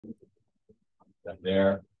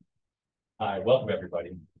There. Hi, welcome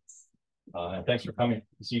everybody. And thanks for coming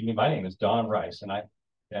this evening. My name is Don Rice, and I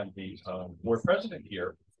am the board president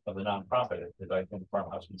here of the nonprofit at the Dyckman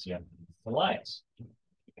Farmhouse Museum Alliance.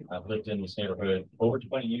 I've lived in this neighborhood over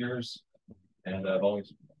 20 years, and I've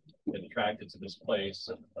always been attracted to this place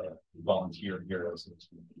and volunteered here as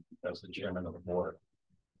the chairman of the board.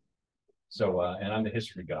 So, and I'm the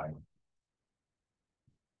history guy.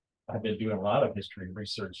 I've been doing a lot of history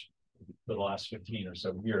research for the last 15 or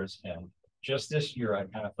so years, and just this year I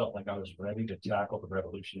kind of felt like I was ready to tackle the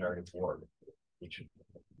Revolutionary War, which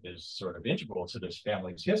is sort of integral to this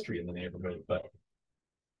family's history in the neighborhood. But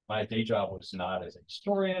my day job was not as a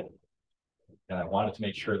historian, and I wanted to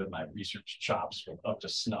make sure that my research chops were up to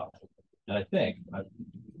snuff. And I think I've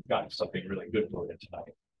gotten something really good for you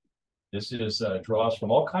tonight. This is draws from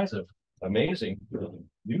all kinds of amazing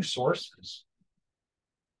new sources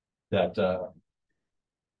that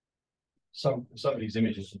some of these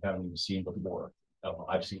images you haven't even seen before.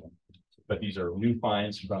 I've seen them, but these are new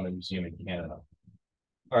finds from a museum in Canada.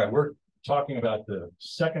 All right, we're talking about the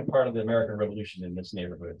second part of the American Revolution in this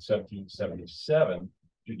neighborhood, 1777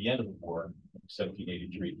 to the end of the war,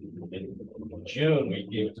 1783. In June, we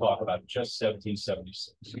gave a talk about just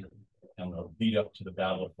 1776 and the lead up to the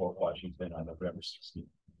Battle of Fort Washington on November 16th.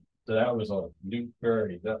 So that was a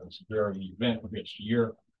very event-rich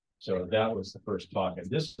year. So that was the first talk, and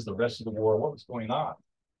this is the rest of the war. What was going on?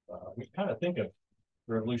 We kind of think of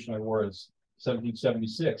the Revolutionary War as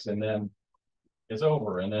 1776, and then it's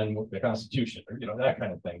over, and then the Constitution, or, that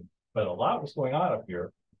kind of thing. But a lot was going on up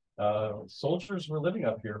here. Soldiers were living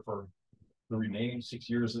up here for the remaining 6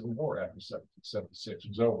 years of the war after 1776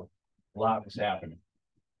 was over. A lot was happening,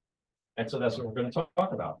 and so that's what we're going to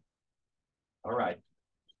talk about. All right.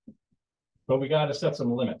 But we got to set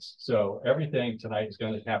some limits. So everything tonight is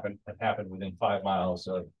going to happen within 5 miles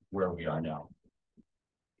of where we are now.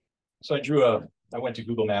 So I went to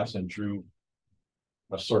Google Maps and drew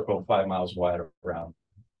a circle 5 miles wide around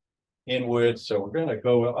Inwood. So we're going to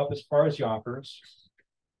go up as far as Yonkers.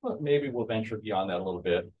 Well, maybe we'll venture beyond that a little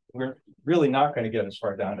bit. We're really not going to get as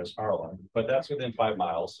far down as Harlem, but that's within 5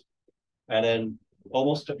 miles. And then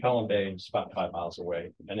almost to Pelham Bay, it's about 5 miles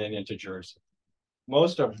away, and then into Jersey.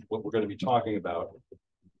 Most of what we're going to be talking about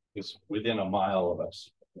is within a mile of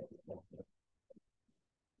us.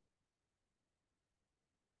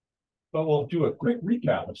 But we'll do a quick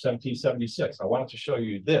recap of 1776. I wanted to show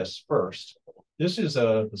you this first. This is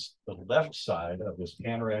the left side of this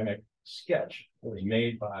panoramic sketch that was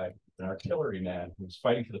made by an artilleryman who was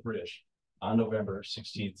fighting for the British on November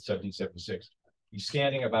 16th, 1776. He's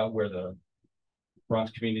standing about where the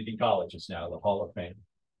Bronx Community College is now, the Hall of Fame.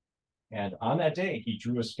 And on that day, he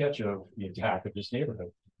drew a sketch of the attack of this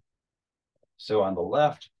neighborhood. So on the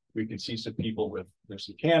left, we can see some people there's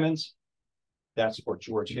some cannons. That's Fort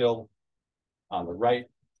George Hill. On the right,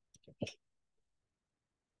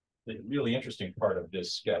 the really interesting part of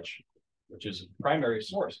this sketch, which is a primary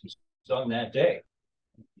source on that day,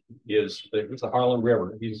 is the Harlem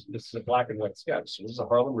River. This is a black and white sketch. So this is the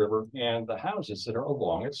Harlem River and the houses that are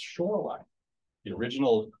along its shoreline. The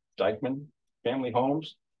original Dyckman family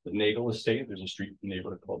homes, the Nagle Estate. There's a street in the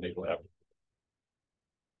neighborhood called Nagle Avenue.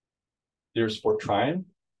 There's Fort Tryon,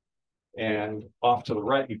 and off to the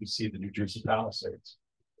right, you can see the New Jersey Palisades.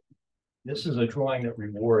 This is a drawing that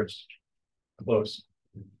rewards close,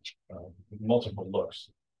 multiple looks.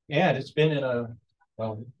 And it's been in a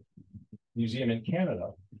museum in Canada,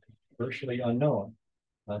 virtually unknown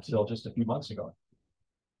until just a few months ago.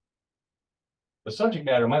 The subject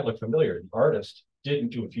matter might look familiar. The artist didn't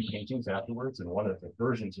do a few paintings afterwards, and one of the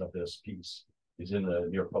versions of this piece is in the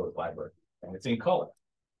New York Public Library, and it's in color.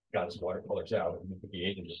 Got his watercolors out, and he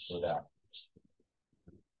created it for that.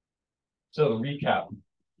 So the recap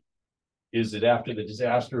is that after the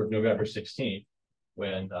disaster of November 16th,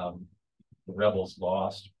 when the rebels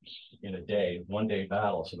lost in a one-day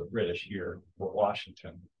battle to the British here at Fort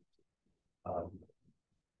Washington, the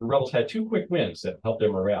rebels had 2 quick wins that helped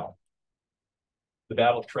their morale. The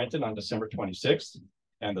Battle of Trenton on December 26th,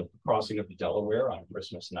 and the crossing of the Delaware on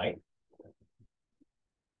Christmas night.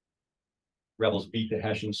 Rebels beat the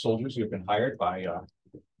Hessian soldiers who had been hired by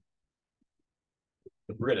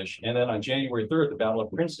the British. And then on January 3rd, the Battle of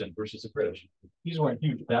Princeton versus the British. These weren't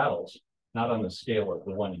huge battles, not on the scale of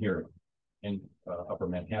the one here in Upper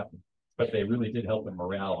Manhattan, but they really did help the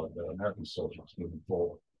morale of the American soldiers moving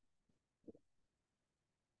forward.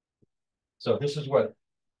 So this is what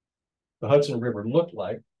the Hudson River looked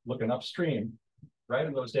like, looking upstream. Right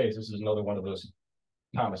in those days, this is another one of those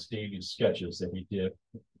Thomas Davies sketches that he did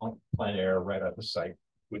on plein air right at the site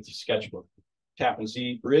with the sketchbook. Tappan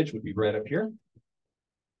Zee Bridge would be right up here.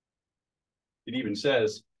 It even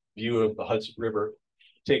says view of the Hudson River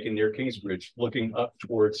taken near Kingsbridge, looking up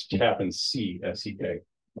towards Tappan Sea, S-E-A.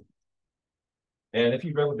 And if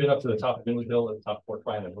you've ever been up to the top of Inwood Hill, at the top of Porch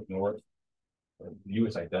and look north, the view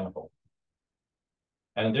is identical.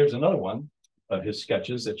 And there's another one of his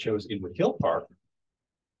sketches that shows Inwood Hill Park.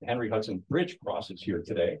 The Henry Hudson Bridge crosses here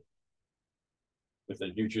today with the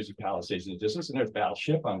New Jersey Palisades in the distance, and there's a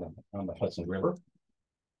battleship on the Hudson River.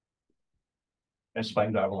 And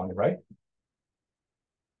Spine Dive along the right.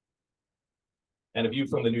 And a view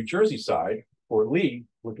from the New Jersey side, Fort Lee,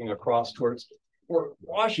 looking across towards Fort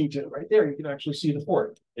Washington, right there, you can actually see the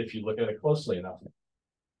fort if you look at it closely enough.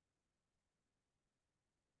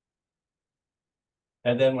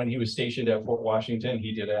 And then when he was stationed at Fort Washington,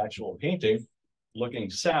 he did an actual painting looking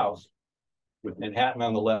south with Manhattan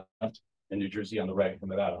on the left and New Jersey on the right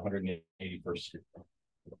from about 181st Street.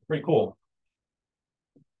 Pretty cool.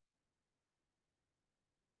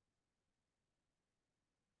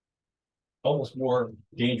 Almost more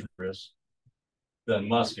dangerous than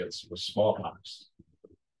muskets was smallpox.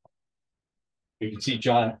 You can see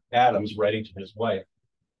John Adams writing to his wife,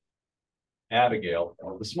 Abigail,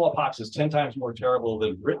 the smallpox is 10 times more terrible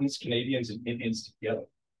than Britons, Canadians, and Indians together.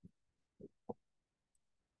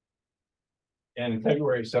 And in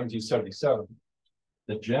February 1777,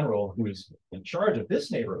 the general who is in charge of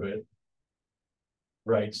this neighborhood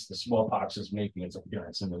writes, the smallpox is making its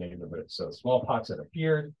appearance in the neighborhood. So smallpox had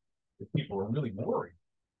appeared. The people were really worried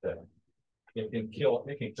that it can kill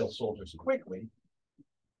soldiers quickly,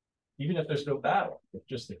 even if there's no battle, it's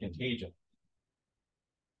just the contagion.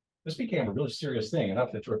 This became a really serious thing,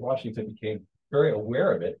 enough that George Washington became very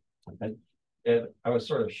aware of it. And I was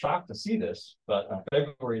sort of shocked to see this, but on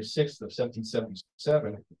February 6th of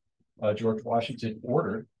 1777, George Washington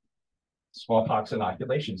ordered smallpox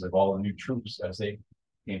inoculations of all the new troops as they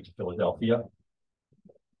came to Philadelphia.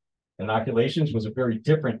 Inoculations was a very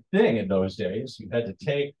different thing in those days. You had to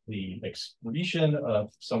take the excretion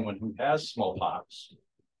of someone who has smallpox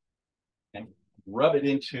and rub it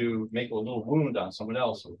into, make a little wound on someone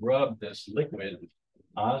else, rub this liquid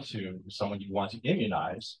onto someone you want to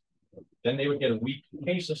immunize. Then they would get a weak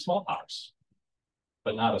case of smallpox,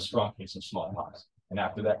 but not a strong case of smallpox. And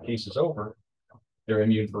after that case is over, they're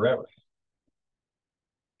immune forever.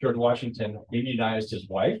 George Washington immunized his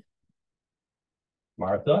wife,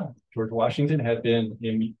 Martha. George Washington had been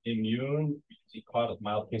immune because he caught a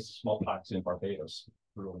mild case of smallpox in Barbados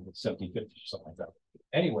in the 1750s or something like that.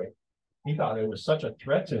 Anyway, he thought it was such a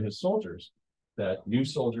threat to his soldiers that new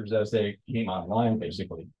soldiers, as they came online,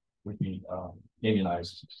 basically, would be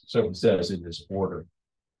immunized. So it says in this order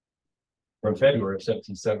from February of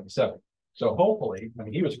 1777. So hopefully, I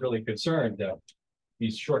mean, he was really concerned that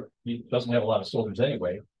he doesn't have a lot of soldiers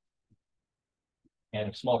anyway. And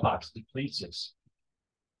if smallpox depletes his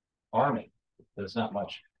army, there's not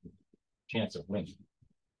much chance of winning.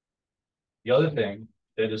 The other thing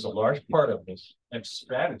that is a large part of this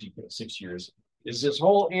strategy for the 6 years is this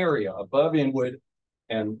whole area above Inwood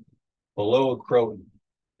and below Croton.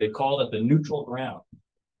 They called it the neutral ground.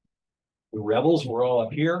 The rebels were all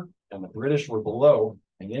up here and the British were below,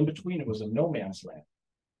 and in between it was a no man's land.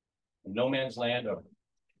 A no man's land of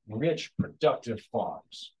rich, productive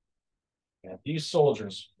farms. And these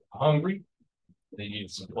soldiers were hungry, they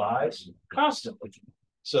needed supplies constantly.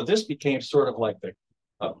 So this became sort of like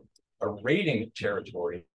a raiding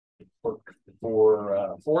territory for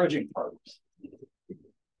foraging parties.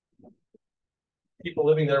 People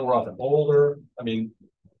living there were often older. I mean,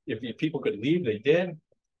 if people could leave, they did,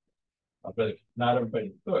 but not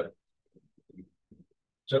everybody could.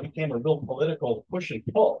 So it became a real political push and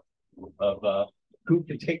pull of who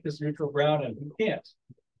can take this neutral ground and who can't.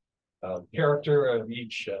 The character of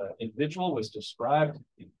each individual was described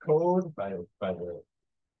in code by the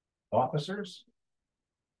officers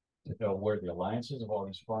to know where the alliances of all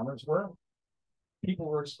these farmers were. People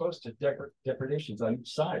were exposed to depredations on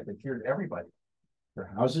each side. They feared everybody.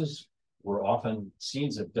 Their houses were often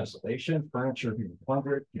scenes of desolation, furniture being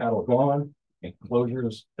plundered, cattle gone,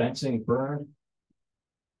 enclosures, fencing burned.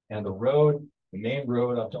 And the main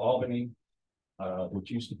road up to Albany, which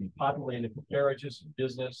used to be populated with carriages and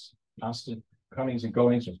business, constant comings and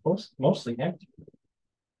goings, was mostly empty.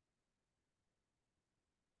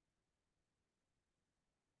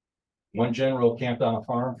 One general camped on a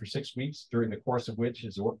farm for 6 weeks, during the course of which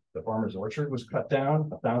the farmer's orchard was cut down,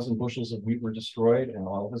 1,000 bushels of wheat were destroyed, and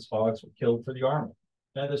all of his hogs were killed for the army.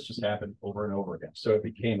 And this just happened over and over again. So it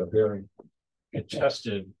became a very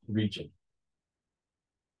contested region.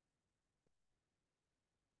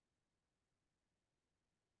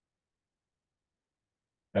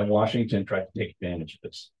 And Washington tried to take advantage of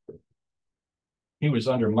this. he was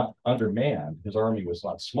undermanned. His army was a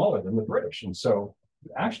lot smaller than the British. And so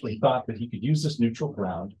he actually thought that he could use this neutral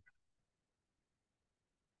ground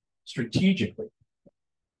strategically.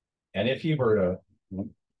 And if he were to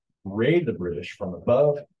raid the British from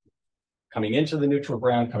above, coming into the neutral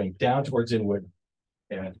ground, coming down towards Inwood,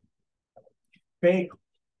 and fake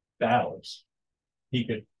battles, he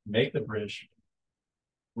could make the British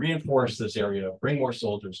reinforce this area, bring more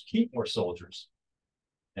soldiers, keep more soldiers.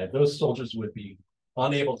 And those soldiers would be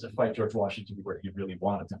unable to fight George Washington where he really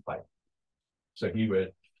wanted to fight. So he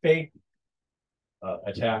would fake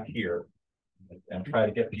attack here and try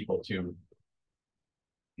to get people to,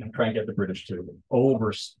 try and get the British to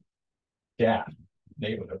overstaff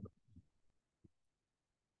neighborhood.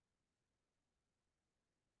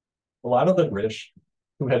 A lot of the British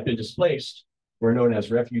who had been displaced were known as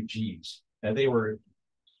refugees, and they were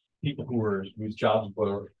people whose jobs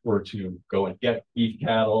were to go and get beef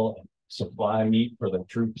cattle and supply meat for the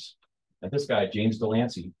troops. And this guy, James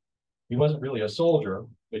Delancey, he wasn't really a soldier,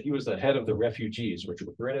 but he was the head of the refugees, which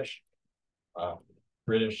were British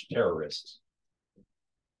terrorists.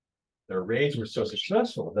 Their raids were so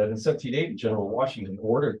successful that in 1780, General Washington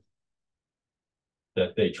ordered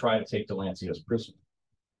that they try to take Delancey as prisoner.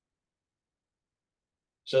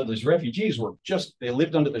 So these refugees they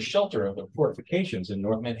lived under the shelter of the fortifications in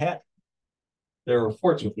North Manhattan. There were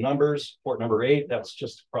forts with numbers. Fort number 8, that's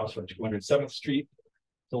just across from 207th Street.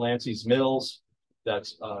 Delancey's Mills,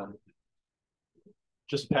 that's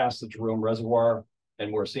just past the Jerome Reservoir.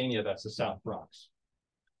 And Morsania, that's the South Bronx.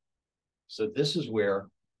 So this is where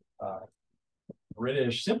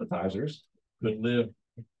British sympathizers could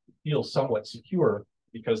feel somewhat secure,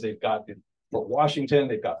 because they've got Fort Washington,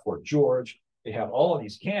 they've got Fort George, they have all of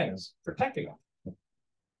these cannons protecting them.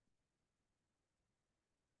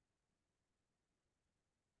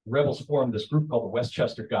 The rebels formed this group called the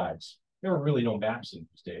Westchester Guides. There were really no maps in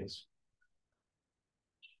those days.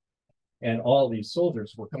 And all these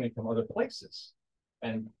soldiers were coming from other places.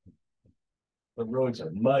 And the roads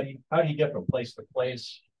are muddy. How do you get from place to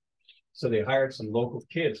place? So they hired some local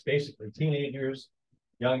kids, basically teenagers,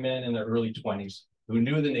 young men in their early 20s, who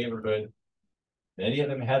knew the neighborhood. Many of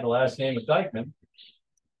them had the last name of Dyckman,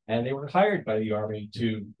 and they were hired by the army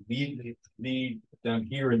to lead them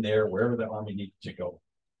here and there, wherever the army needed to go.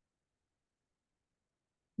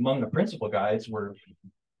 Among the principal guides were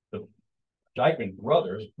the Dyckman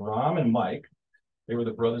brothers, Brom and Mike. They were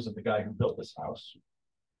the brothers of the guy who built this house,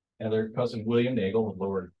 and their cousin William Nagel of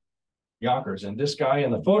Lower Yonkers. And this guy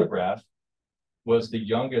in the photograph was the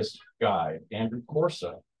youngest guy, Andrew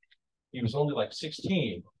Corsa. He was only like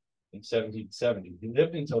 16 in 1770. He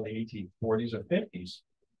lived until the 1840s or 50s,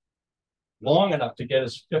 long enough to get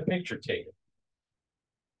his picture taken.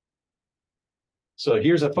 So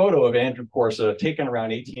here's a photo of Andrew Corsa taken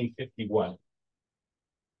around 1851,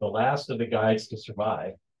 the last of the guides to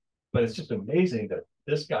survive. But it's just amazing that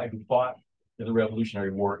this guy who fought in the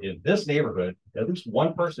Revolutionary War in this neighborhood, at least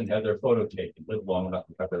one person had their photo taken, lived long enough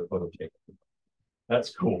to have their photo taken.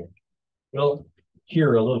 That's cool. We'll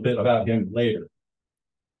hear a little bit about him later.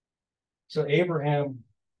 So Abraham,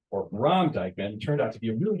 or Brom Dyckman, turned out to be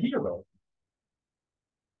a real hero.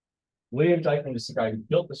 William Dyckman is the guy who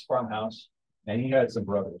built this farmhouse, and he had some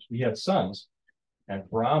brothers. He had sons, and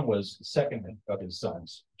Brom was the second of his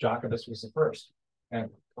sons. Jacobus was the first. And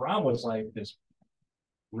Brom was like this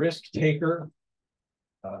risk taker,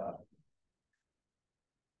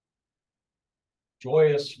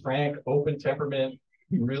 joyous, frank, open temperament.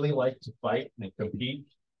 He really liked to fight and compete.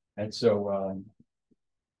 And so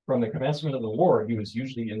from the commencement of the war, he was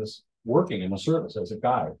usually working in the service as a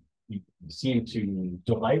guide. He seemed to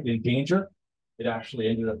delight in danger. It actually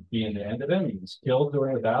ended up being the end of him. He was killed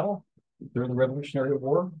during a battle, during the Revolutionary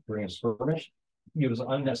War, during a skirmish. He was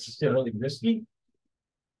unnecessarily risky.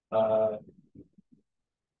 But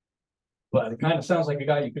it kind of sounds like a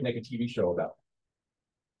guy you could make a TV show about.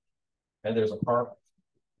 And there's a park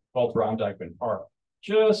called Brom Dyckman Park,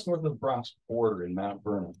 just north of the Bronx border in Mount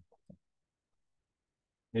Vernon.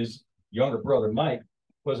 His younger brother, Mike,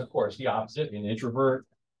 was, of course, the opposite, an introvert,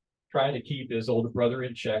 trying to keep his older brother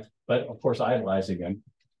in check, but, of course, idolizing him.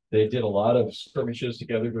 They did a lot of skirmishes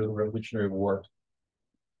together during the Revolutionary War.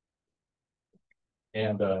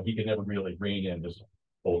 And he could never really rein in his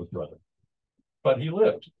older brother. But he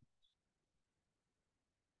lived.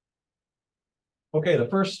 Okay, the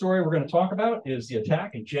first story we're going to talk about is the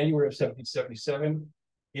attack in January of 1777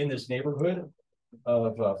 in this neighborhood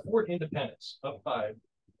of Fort Independence, up by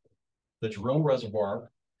the Jerome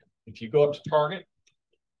Reservoir. If you go up to Target,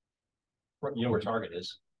 you know where Target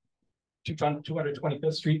is,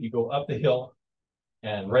 225th Street, you go up the hill,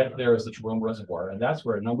 and right up there is the Jerome Reservoir, and that's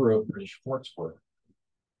where a number of British forts were.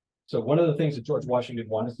 So one of the things that George Washington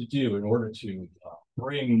wanted to do in order to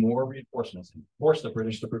bring more reinforcements and force the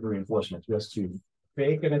British to bring reinforcements was to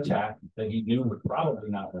fake an attack that he knew would probably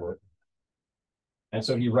not work. And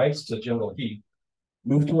so he writes to General Heath,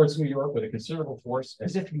 move towards New York with a considerable force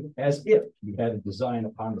as if you had a design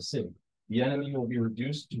upon the city. The enemy will be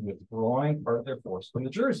reduced to withdrawing part of their force from the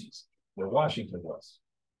Jerseys, where Washington was.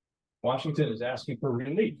 Washington is asking for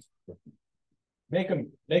relief. Make them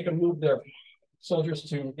move their soldiers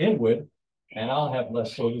to Inwood, and I'll have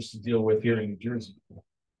less soldiers to deal with here in New Jersey.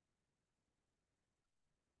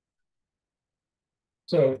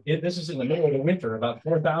 So this is in the middle of the winter. About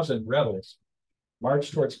 4,000 rebels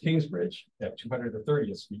marched towards Kingsbridge at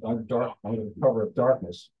 230th Street under the cover of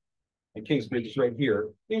darkness. And Kingsbridge is right here.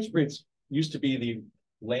 Kingsbridge used to be the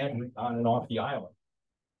land route on and off the island.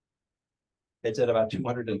 It's at about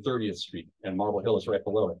 230th Street, and Marble Hill is right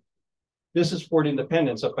below it. This is Fort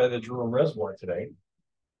Independence up by the Jerome Reservoir today.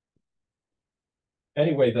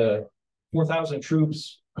 Anyway, the 4,000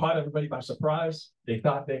 troops caught everybody by surprise. They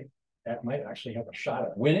thought they might actually have a shot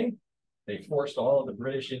at winning. They forced all of the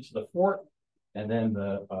British into the fort, and then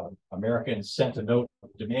the Americans sent a note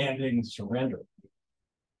demanding surrender.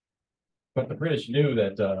 But the British knew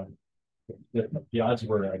that the odds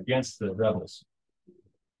were against the rebels.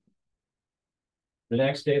 The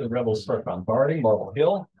next day, the rebels started bombarding Marble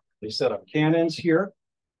Hill. They set up cannons here.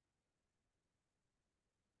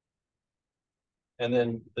 And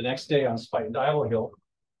then the next day on Spike Dial Hill,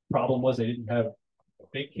 problem was they didn't have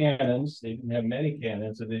big cannons, they didn't have many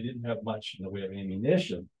cannons, and they didn't have much in the way of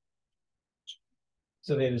ammunition.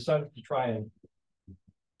 So they decided to try and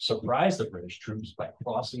surprise the British troops by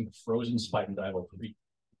crossing the frozen Spike Dial Creek.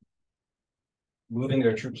 Moving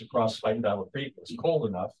their troops across Spike Dial Creek was cold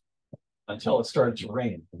enough until it started to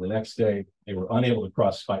rain. The next day, they were unable to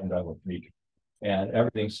cross Spike Dial Creek, and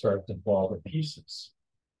everything started to fall to pieces.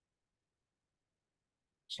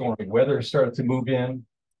 Stormy weather started to move in.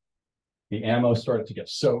 The ammo started to get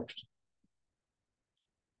soaked.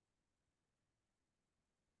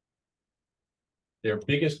 Their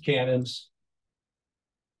biggest cannons,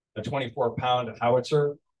 a 24-pound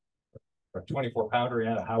howitzer, or 24-pounder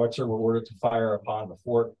and a howitzer, were ordered to fire upon the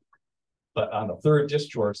fort. But on the third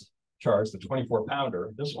discharge, the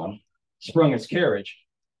 24-pounder, this one, sprung its carriage.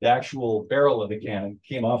 The actual barrel of the cannon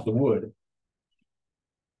came off the wood.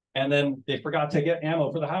 And then they forgot to get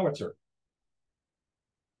ammo for the howitzer.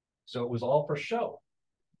 So it was all for show.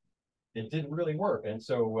 It didn't really work. And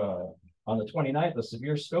so on the 29th, a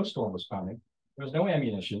severe snowstorm was coming. There was no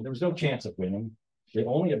ammunition. There was no chance of winning. The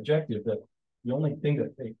only thing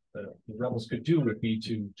that the rebels could do would be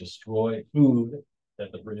to destroy food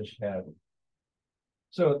that the British had.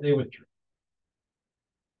 So they withdrew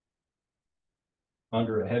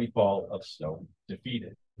under a heavy fall of snow,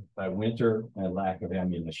 defeated by winter and lack of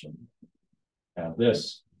ammunition. And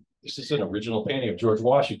this is an original painting of George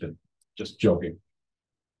Washington. Just joking.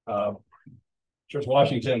 George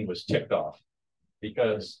Washington was ticked off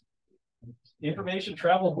because information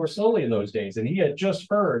traveled more slowly in those days, and he had just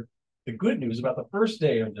heard the good news about the first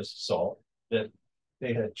day of this assault, that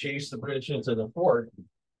they had chased the British into the fort,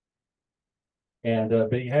 and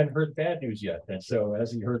but he hadn't heard bad news yet. And so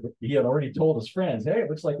as he heard, he had already told his friends, hey, it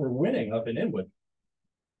looks like we're winning up in Inwood.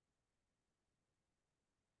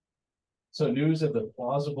 So news of the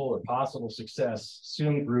plausible or possible success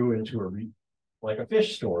soon grew into like a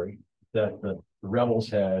fish story, that the rebels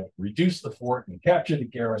had reduced the fort and captured the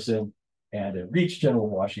garrison, and it reached General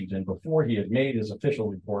Washington before he had made his official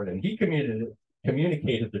report, and he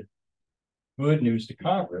communicated the good news to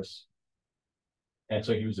Congress. And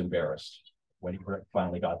so he was embarrassed when he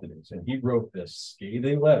finally got the news. And he wrote this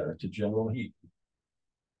scathing letter to General Heath,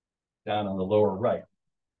 down on the lower right,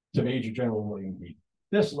 to Major General William Heath.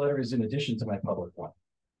 This letter is in addition to my public one.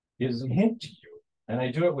 It is a hint to you, and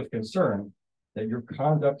I do it with concern, that your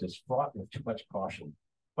conduct is fraught with too much caution,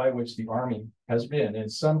 by which the army has been, in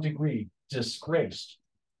some degree, disgraced.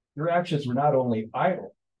 Your actions were not only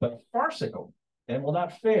idle, but farcical, and will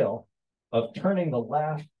not fail of turning the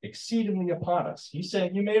laugh exceedingly upon us. He's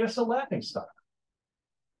saying you made us a laughing stock.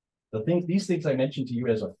 These things I mentioned to you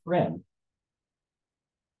as a friend,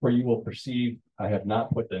 where you will perceive I have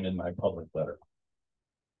not put them in my public letter.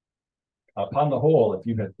 Upon the whole, if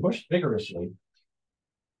you had pushed vigorously,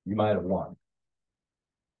 you might have won.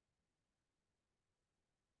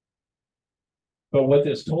 But what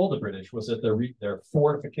this told the British was that their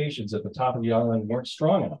fortifications at the top of the island weren't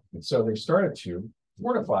strong enough. And so they started to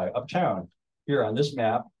fortify uptown. Here on this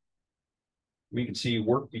map, we can see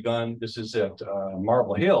work begun. This is at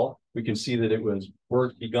Marble Hill. We can see that it was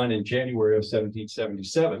work begun in January of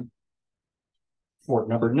 1777. Fort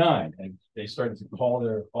number 9, and they started to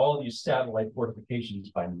call all of these satellite fortifications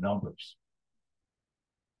by numbers.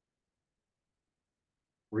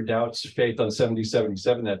 Redoubts, faith on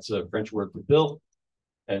 7077, that's a French word for built.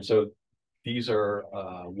 And so these are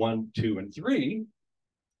 1, 2, and 3.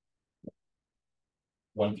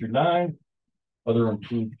 1 through 9, other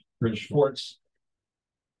improved British forts.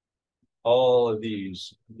 All of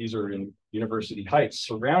these are in University Heights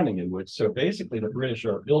surrounding Inwood. So basically the British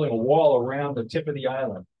are building a wall around the tip of the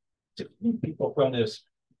island to keep people from this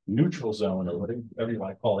neutral zone, or whatever you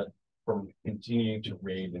want to call it, from continuing to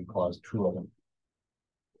raid and cause trouble.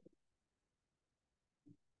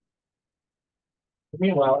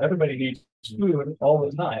 Meanwhile, everybody needs food all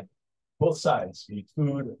the time. Both sides need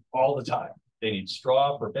food all the time. They need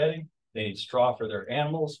straw for bedding. They need straw for their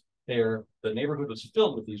animals. The neighborhood was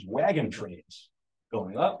filled with these wagon trains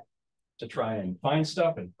going up to try and find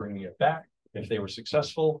stuff and bringing it back if they were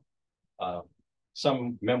successful.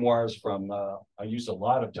 Some memoirs from, I used a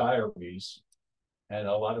lot of diaries, and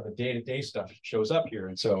a lot of the day-to-day stuff shows up here.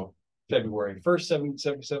 And so February 1st,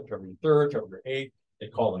 1777, February 3rd, February 8th, they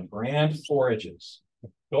call them grand forages,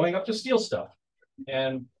 going up to steal stuff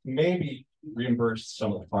and maybe reimburse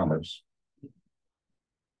some of the farmers.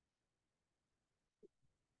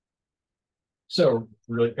 So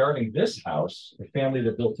regarding this house, the family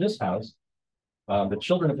that built this house, the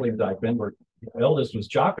children of William Dyckman were, the eldest was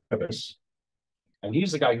Jacobus, and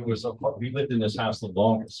he's the guy who lived in this house the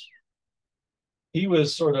longest. He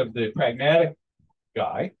was sort of the pragmatic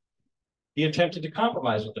guy. He attempted to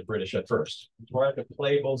compromise with the British at first. He tried to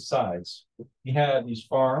play both sides. He had these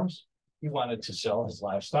farms. He wanted to sell his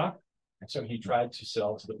livestock, and so he tried to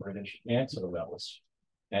sell to the British and to the rebels.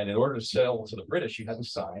 And in order to sell to the British, you had to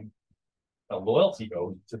sign a loyalty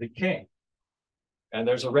oath to the king. And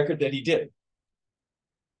there's a record that he did.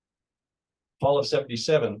 Fall of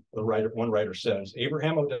 77, one writer says,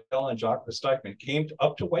 Abraham Odell and Jacobus Dyckman came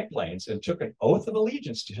up to White Plains and took an oath of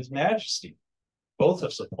allegiance to his majesty. Both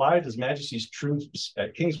have supplied his majesty's troops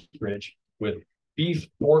at Kingsbridge with beef,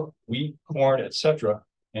 pork, wheat, corn, etc.,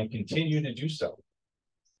 and continue to do so.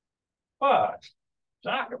 What?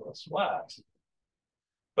 Jacobus, what?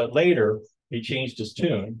 But later, he changed his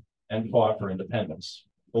tune and fought for independence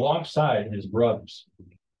alongside his brothers.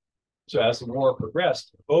 So as the war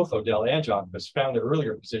progressed, both Odell and Jacobus found their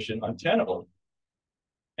earlier position untenable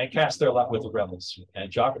and cast their lot with the rebels. And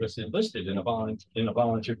Jacobus enlisted in a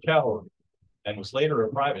volunteer cavalry and was later a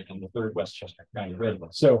private in the 3rd Westchester County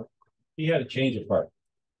Regiment. So he had a change of heart.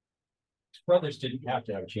 His brothers didn't have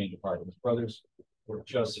to have a change of heart. His brothers were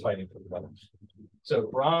just fighting for the rebels. So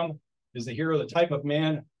Brom is the hero, the type of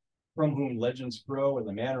man from whom legends grow, and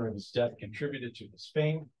the manner of his death contributed to his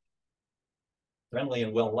fame. Friendly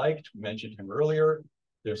and well-liked, we mentioned him earlier.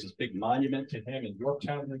 There's this big monument to him in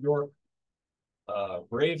Yorktown, New York.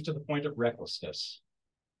 Brave to the point of recklessness.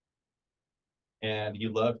 And he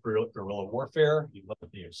loved guerrilla warfare. He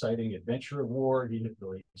loved the exciting adventure of war. He didn't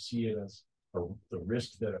really see it as the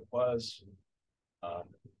risk that it was.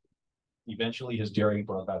 Eventually, his daring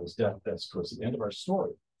brought about his death. That's towards the end of our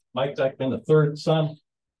story. Mike Dyckman, the 3rd son,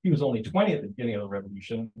 he was only 20 at the beginning of the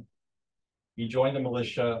Revolution. He joined the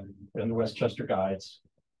militia and the Westchester Guides,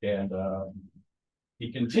 and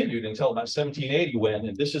he continued until about 1780 when,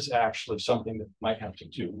 and this is actually something that might have to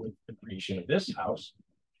do with the creation of this house,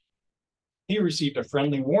 he received a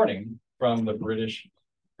friendly warning from the British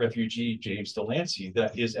refugee James Delancey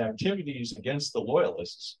that his activities against the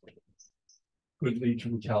loyalists could lead to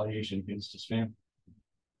retaliation against his family.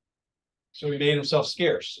 So he made himself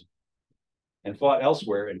scarce and fought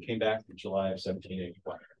elsewhere and came back in July of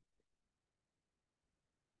 1781.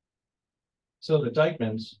 So the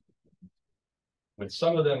Dyckmans, with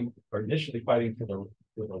some of them initially fighting for the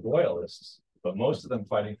loyalists, but most of them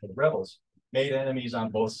fighting for the rebels, made enemies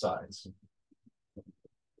on both sides.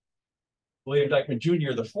 William Dyckman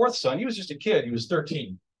Jr., the 4th son, he was just a kid. He was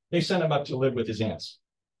 13. They sent him up to live with his aunts.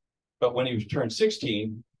 But when he turned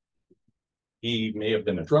 16, he may have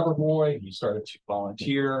been a drummer boy. He started to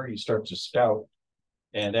volunteer. He started to scout.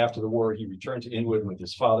 And after the war, he returned to Inwood with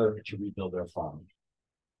his father to rebuild their farm.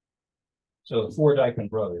 So the 4 Dyckman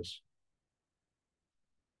brothers.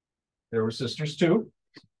 There were sisters too.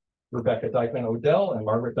 Rebecca Dyckman Odell and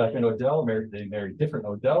Margaret Dyckman Odell. They married different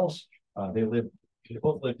Odells. They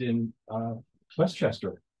both lived in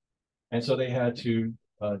Westchester. And so they had to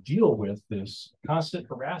deal with this constant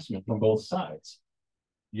harassment from both sides.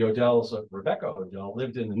 The Odells, Rebecca Odell,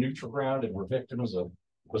 lived in the neutral ground and was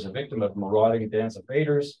a victim of marauding bands of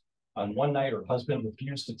raiders. On one night, her husband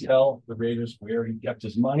refused to tell the raiders where he kept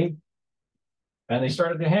his money, and they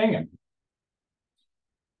started to hang him.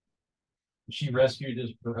 She rescued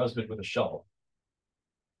her husband with a shovel.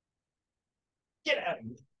 Get out of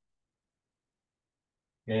here.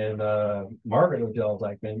 And Margaret Odell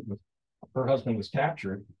Dyckman, her husband was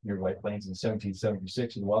captured near White Plains in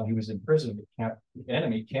 1776, and while he was in prison, the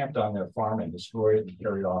enemy camped on their farm and destroyed it and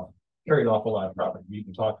carried off a lot of property. We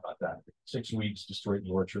can talk about that. 6 weeks, destroyed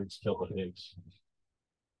the orchards, killed the pigs.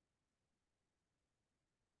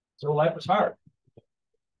 So life was hard.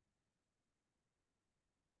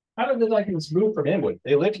 How did the Dykmans move from Inwood?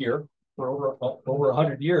 They lived here for over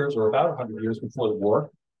 100 years, or about 100 years before the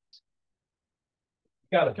war.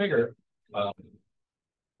 You got to figure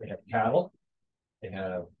they have cattle, they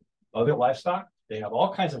have other livestock, they have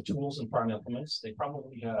all kinds of tools and farm implements. They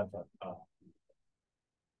probably have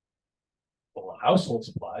household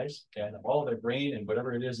supplies and all of their grain and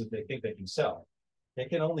whatever it is that they think they can sell. They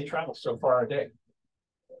can only travel so far a day.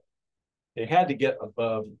 They had to get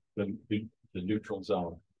above the neutral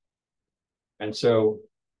zone. And so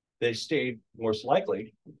they stayed, most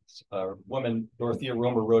likely. Woman, Dorothea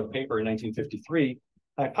Romer, wrote a paper in 1953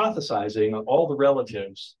 hypothesizing all the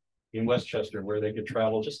relatives in Westchester where they could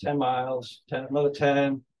travel just 10 miles, another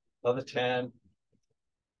 10,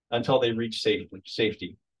 until they reached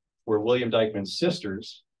safety, where William Dyckman's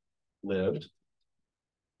sisters lived,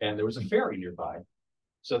 and there was a ferry nearby.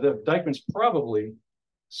 So the Dyckmans probably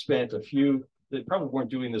spent they probably weren't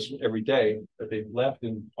doing this every day, but they left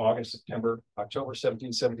in August, September, October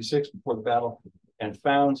 1776 before the battle, and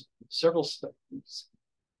found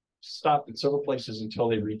stopped in several places until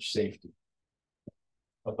they reached safety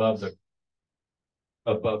above the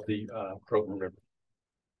Croton River.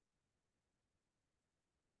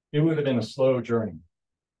 It would have been a slow journey.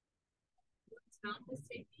 It's not the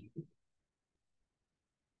safety.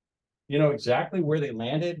 You know exactly where they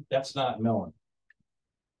landed? That's not known.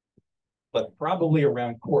 But probably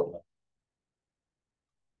around Cortland.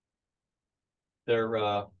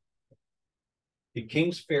 The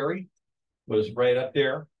King's Ferry was right up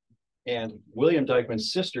there, and William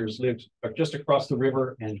Dyckman's sisters lived just across the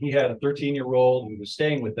river, and he had a 13-year-old who was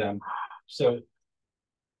staying with them. So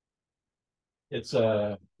it's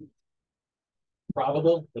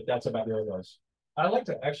probable that that's about where it was. I'd like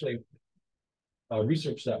to actually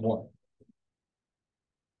research that more.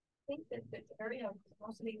 I think that the area was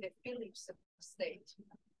mostly the Phillips estate.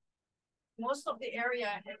 Most of the area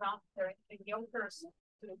around there, the Yonkers,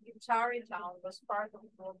 the Tarrytown was part of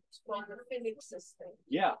what's called the Phillips estate.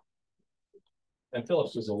 Yeah. And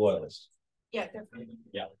Phillips was a loyalist. Yeah, definitely.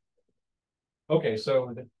 Yeah. Okay,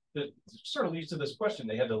 so that sort of leads to this question.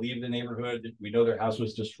 They had to leave the neighborhood. We know their house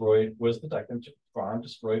was destroyed. Was the Dyckman farm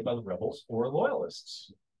destroyed by the rebels or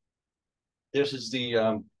loyalists? This is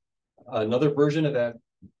the another version of that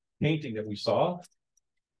painting that we saw.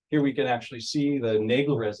 Here we can actually see the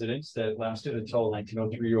Nagel residence that lasted until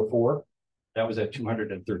 1903-04. That was at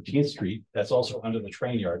 213th Street. That's also under the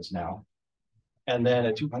train yards now. And then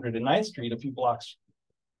at 209th Street, a few blocks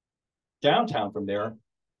downtown from there,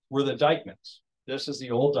 were the Dyckmans. This is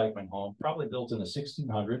the old Dyckman home, probably built in the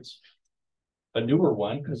 1600s. A newer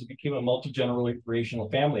one, because it became a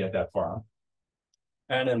multi-generational family at that farm.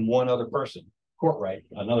 And then one other person, Courtwright,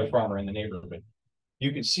 another farmer in the neighborhood.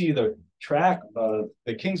 You can see the track of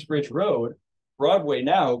the Kingsbridge Road. Broadway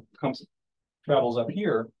now travels up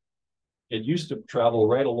here. It used to travel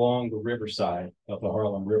right along the riverside of the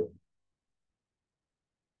Harlem River.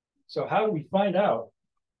 So how do we find out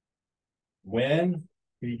when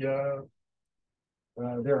their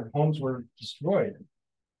homes were destroyed?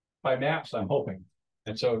 By maps, I'm hoping.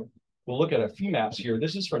 And so we'll look at a few maps here.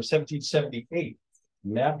 This is from 1778.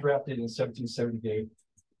 Map drafted in 1778.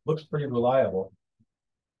 Looks pretty reliable.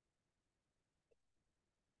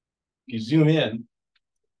 If you zoom in,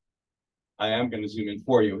 I am going to zoom in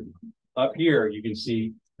for you. Up here, you can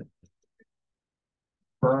see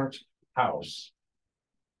burnt house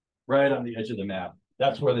right on the edge of the map.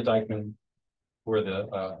 That's where the Dyckman, where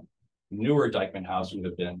the newer Dyckman house would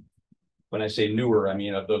have been. When I say newer, I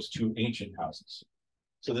mean of those two ancient houses.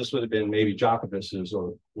 So this would have been maybe Jacobus's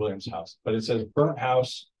or Williams' house. But it says burnt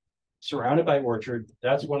house, surrounded by orchard.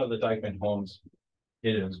 That's one of the Dyckman homes.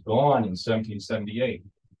 It is gone in 1778.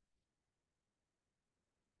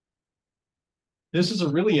 This is a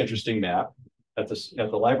really interesting map at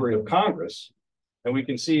the Library of Congress. And we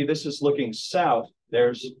can see this is looking south.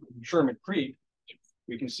 There's Sherman Creek.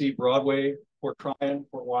 We can see Broadway, Fort Tryon,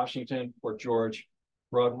 Fort Washington, Fort George,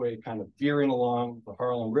 Broadway kind of veering along the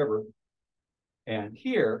Harlem River. And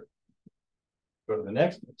here, go to the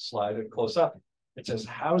next slide and close up. It says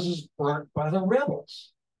houses burnt by the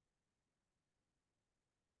rebels.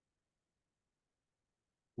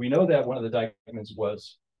 We know that one of the Dyckmans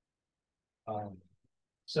was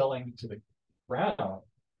selling to the crown.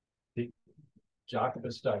 The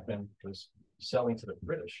Jacobus Dyckman was selling to the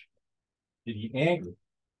British did he anger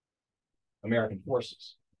American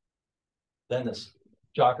forces. Then this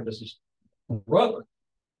Jacobus's brother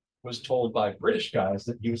was told by British guys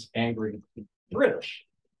that he was angering the British.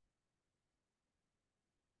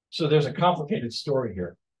 So there's a complicated story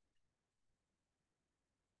here.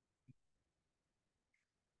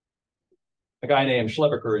 A guy named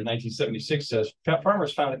Schlebecker in 1976 says,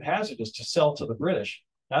 farmers found it hazardous to sell to the British,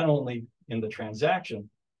 not only in the transaction,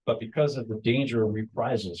 but because of the danger of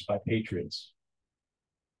reprisals by patriots.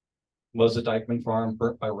 Was the Dyckman farm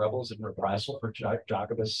burnt by rebels in reprisal for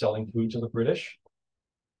Jacobus selling food to the British?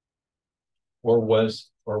 Or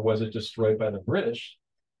was it destroyed by the British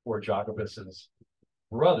for Jacobus's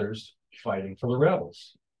brothers fighting for the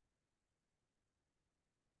rebels?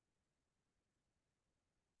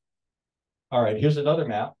 All right, here's another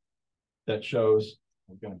map that shows,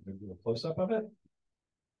 I'm going to do a close-up of it.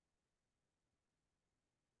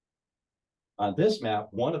 On this map,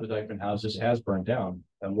 one of the Dyckman houses has burned down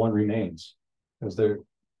and one remains. Because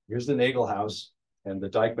here's the Nagel house and the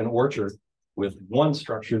Dyckman orchard with one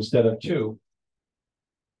structure instead of two.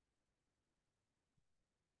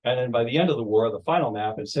 And then by the end of the war, the final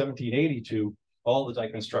map in 1782, all the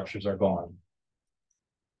Dyckman structures are gone.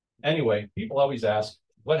 Anyway, people always ask,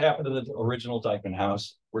 what happened to the original Dyckman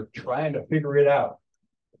house? We're trying to figure it out.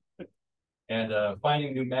 And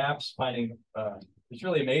finding new maps, it's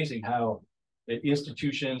really amazing how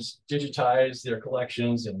institutions digitize their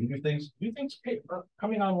collections and new things are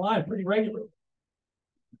coming online pretty regularly.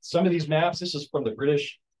 Some of these maps, this is from the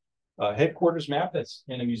British headquarters map that's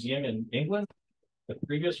in a museum in England. The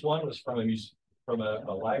previous one was from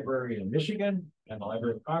a library in Michigan and the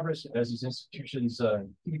Library of Congress. As these institutions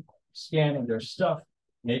keep scanning their stuff,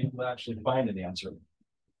 maybe we'll actually find an answer.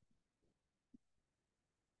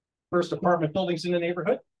 First apartment buildings in the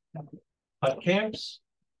neighborhood, hut camps.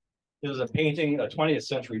 This is a painting, a 20th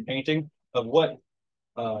century painting of what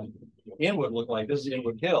Inwood looked like. This is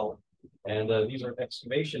Inwood Hill. And these are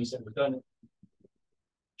excavations that were done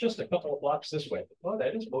just a couple of blocks this way. Oh,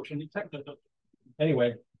 that is motion detected.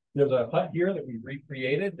 Anyway, there's a hut here that we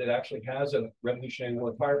recreated that actually has a Revolutionary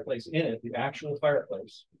War fireplace in it, the actual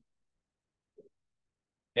fireplace.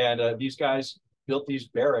 And these guys built these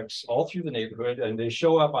barracks all through the neighborhood, and they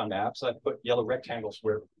show up on maps. I put yellow rectangles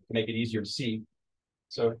where to make it easier to see.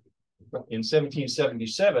 So in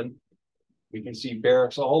 1777, we can see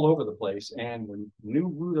barracks all over the place, and the new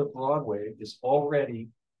route of Broadway is already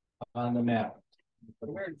on the map. But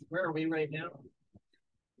where are we right now?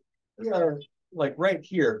 We are like right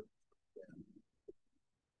here.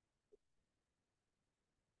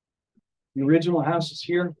 The original house is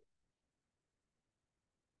here.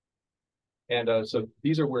 And so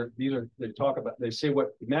they talk about, they say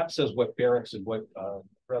what the map says, what barracks and what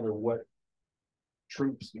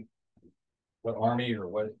troops, what army or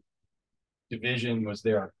what division was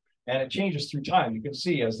there. And it changes through time. You can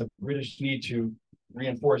see as the British need to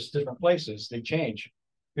reinforce different places, they change.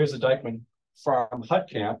 Here's the Dyckman Farm hut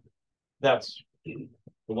camp. That's the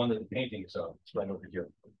one that the painting is of. It's right over here.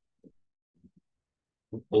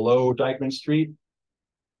 Below Dyckman Street,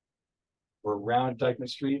 or around Dyckman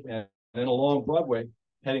Street, and then along Broadway,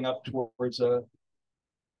 heading up towards,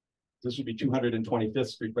 this would be 225th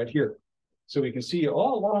Street right here. So we can see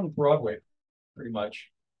all along Broadway, pretty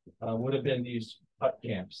much, would have been these hut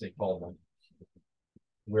camps, they called them,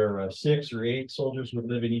 where 6 or 8 soldiers would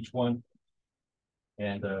live in each one,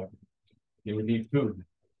 and they would need food.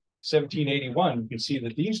 1781, you can see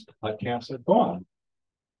that these hut camps are gone,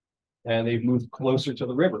 and they've moved closer to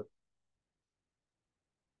the river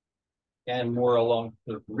and more along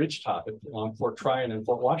the ridge top along Fort Tryon and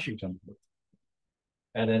Fort Washington.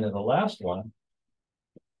 And then in the last one,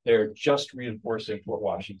 they're just reinforcing Fort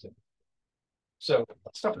Washington. So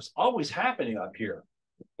stuff is always happening up here.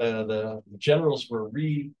 The generals were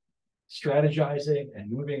re-strategizing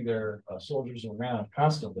and moving their soldiers around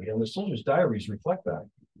constantly, and the soldiers' diaries reflect that.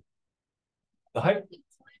 The height.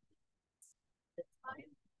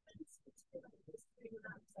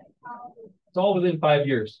 It's all within 5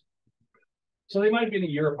 years. So they might have been a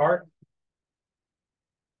year apart.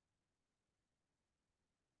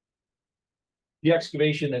 The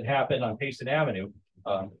excavation that happened on Payson Avenue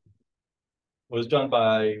was done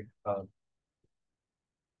by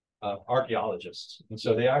archaeologists. And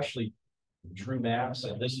so they actually drew maps,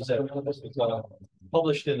 and this is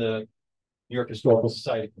published in the New York Historical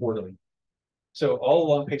Society Quarterly. So all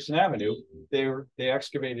along Payson Avenue, they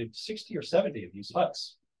excavated 60 or 70 of these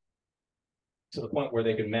huts to the point where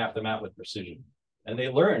they could map them out with precision. And they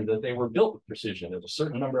learned that they were built with precision. There's a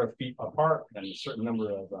certain number of feet apart and a certain number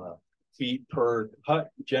of feet per hut,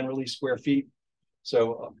 generally square feet.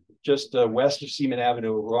 So just west of Seaman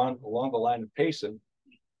Avenue, along the line of Payson,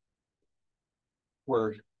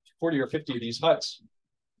 were 40 or 50 of these huts.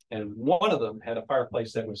 And one of them had a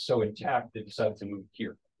fireplace that was so intact, they decided to move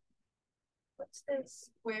here. What's this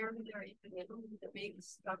square there in the middle, the big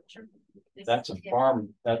structure? That's a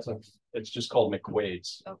farm. It's just called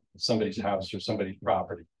McQuaid's. Oh. Somebody's house or somebody's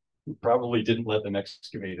property. Probably didn't let them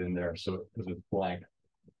excavate in there, so it was blank.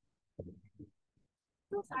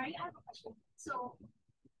 So sorry, I have a question. So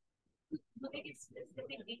the biggest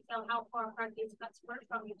specific detail how far apart these huts were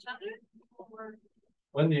from each other, or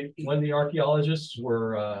When the archaeologists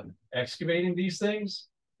were excavating these things,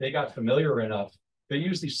 they got familiar enough. They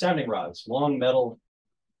used these sounding rods, long metal,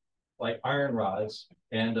 like iron rods,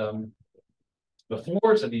 and the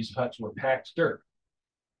floors of these huts were packed dirt.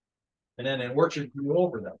 And then an orchard grew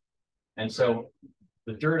over them. And so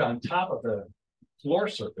the dirt on top of the floor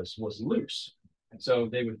surface was loose. And so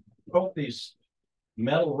they would poke these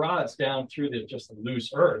metal rods down through just the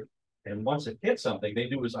loose earth. And once it hit something, they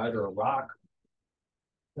knew it was either a rock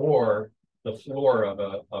or the floor of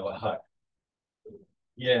a hut.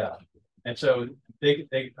 Yeah. And so they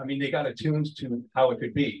got attuned to how it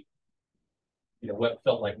could be. You know, what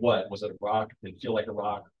felt like what? Was it a rock? Did it feel like a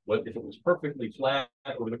rock? What if it was perfectly flat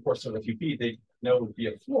over the course of a few feet? They know it would be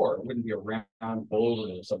a floor. It wouldn't be a round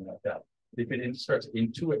boulder or something like that. They could start to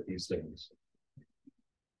intuit these things.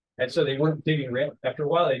 And so they weren't digging after a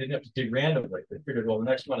while, they didn't have to dig randomly. They figured, well, the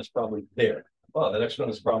next one is probably there. Oh, the next one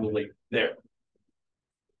is probably there.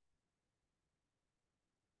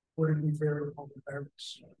 Where did we bury all the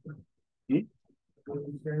barracks? Hmm? Where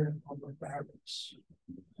did we bury all the barracks?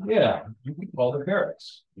 Yeah, you could call them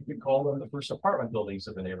barracks. You could call them the first apartment buildings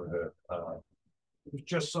of the neighborhood. It was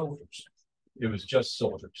just soldiers. It was just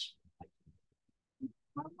soldiers.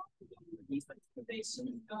 how long ago were these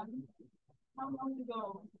excavations done? How long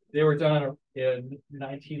ago? They were done in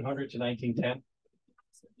 1900 to 1910.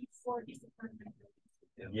 So before these apartment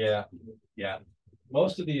buildings. Yeah, yeah.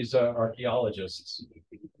 Most of these archaeologists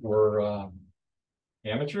were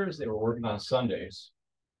amateurs. They were working on Sundays,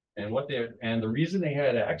 and the reason they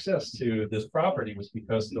had access to this property was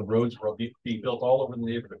because the roads were being built all over the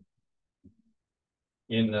neighborhood.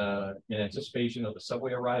 In anticipation of the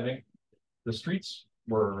subway arriving, the streets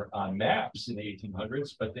were on maps in the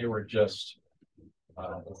 1800s, but they were just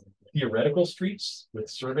theoretical streets with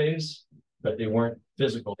surveys, but they weren't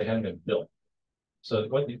physical. They hadn't been built. So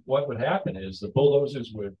what would happen is the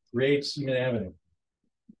bulldozers would grade Seaman Avenue.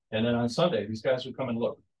 And then on Sunday, these guys would come and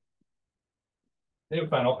look. They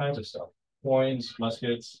would find all kinds of stuff: coins,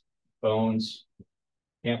 muskets, bones,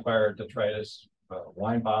 campfire detritus,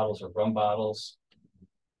 wine bottles or rum bottles,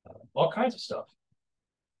 all kinds of stuff.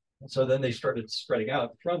 And so then they started spreading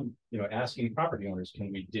out from, asking property owners,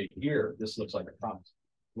 can we dig here? This looks like a promise.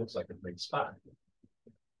 Looks like a great spot.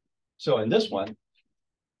 So in this one,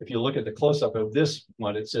 if you look at the close-up of this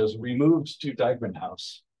one, it says removed to Dyckman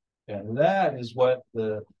house. And that is what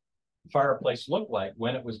the fireplace looked like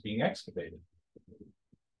when it was being excavated.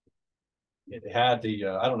 It had the,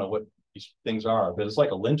 I don't know what these things are, but it's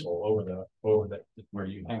like a lintel over the where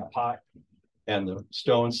you hang a pot and the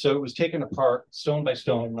stones. So it was taken apart, stone by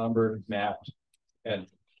stone, numbered, mapped, and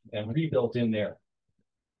rebuilt in there.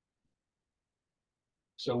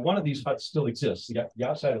 So one of these huts still exists. The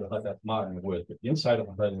outside of the hut, that's modern wood, but the inside of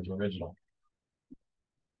the hut is original.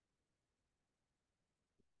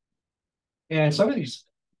 And some of these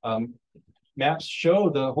maps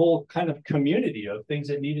show the whole kind of community of things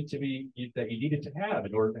that you needed to have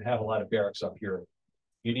in order to have a lot of barracks up here.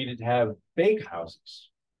 You needed to have bake houses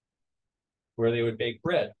where they would bake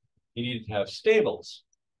bread. You needed to have stables.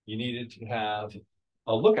 You needed to have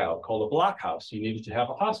a lookout called a blockhouse. You needed to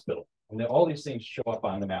have a hospital. And then all these things show up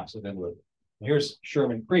on the maps of Inwood. Here's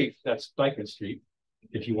Sherman Creek, that's Dyckman Street,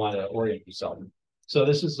 if you want to orient yourself. So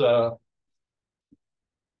this is Fort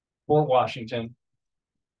Washington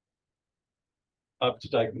up to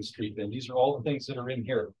Dyckman Street. And these are all the things that are in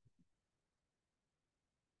here.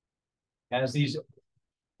 As these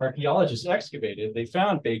archaeologists excavated, they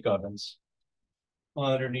found bake ovens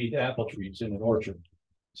underneath apple trees in an orchard.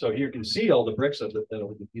 So here you can see all the bricks of it that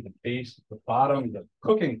would be the base, the bottom, the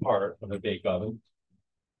cooking part of a bake oven.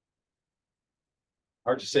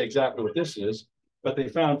 Hard to say exactly what this is, but they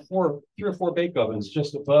found 3 or 4 bake ovens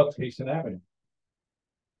just above Payson Avenue.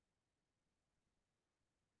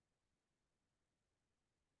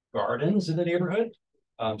 Gardens in the neighborhood.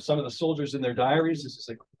 Some of the soldiers in their diaries, this is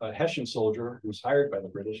a Hessian soldier who was hired by the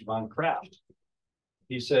British, von Kraft.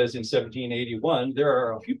 He says in 1781, there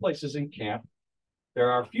are a few places in camp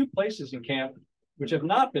which have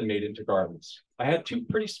not been made into gardens. I had 2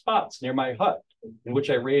 pretty spots near my hut in which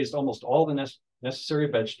I raised almost all the necessary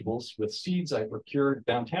vegetables with seeds I procured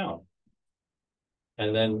downtown.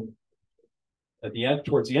 And then at the end,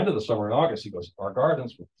 towards the end of the summer in August, he goes, our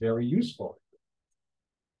gardens were very useful.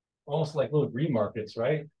 Almost like little green markets,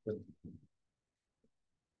 right?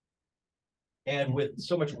 And with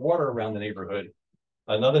so much water around the neighborhood,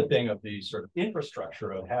 another thing of the sort of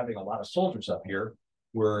infrastructure of having a lot of soldiers up here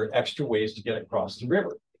were extra ways to get across the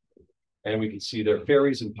river. And we can see there are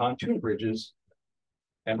ferries and pontoon bridges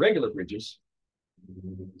and regular bridges,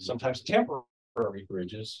 sometimes temporary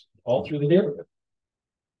bridges, all through the neighborhood.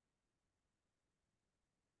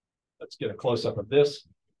 Let's get a close-up of this.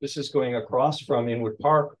 This is going across from Inwood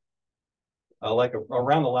Park,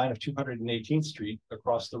 around the line of 218th Street,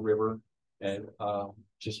 across the river, and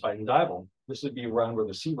just by Dival. This would be around where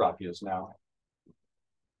the Sea Rock is now.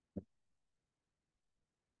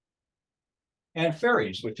 And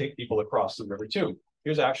ferries would take people across the river too.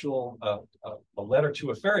 Here's actual a letter to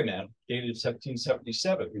a ferryman dated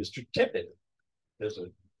 1777, Mr. Tippett. There's a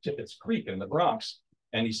Tippett's Creek in the Bronx,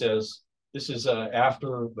 and he says, this is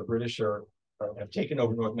after the British have taken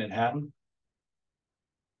over North Manhattan.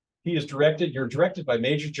 You're directed by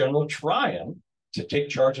Major General Tryon to take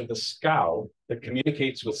charge of the scow that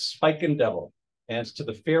communicates with Spike and Devil, and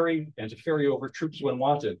to ferry over troops when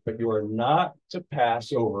wanted, but you are not to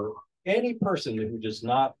pass over any person who does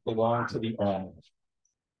not belong to the army.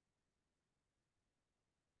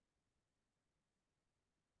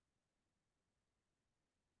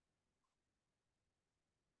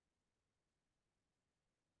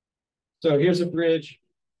 So here's a bridge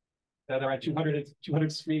that around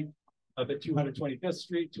 200th Street, up at 225th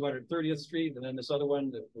Street, 230th Street, and then this other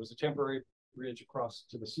one that was a temporary bridge across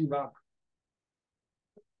to the Sea Rock.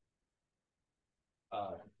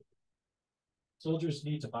 Soldiers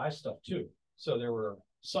need to buy stuff too. So there were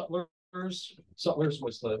sutlers. Sutlers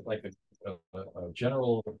was like a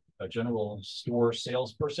general store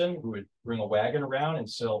salesperson who would bring a wagon around and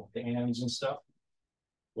sell hams and stuff.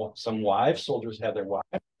 Well, some wives, soldiers had their wives.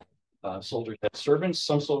 Soldiers had servants.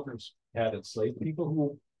 Some soldiers had enslaved people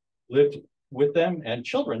who lived with them, and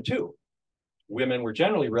children too. Women were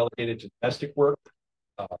generally relegated to domestic work,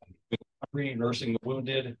 nursing the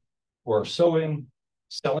wounded, or sewing,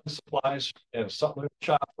 selling supplies at a sutler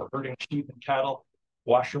shop, or herding sheep and cattle.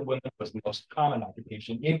 Washerwomen was the most common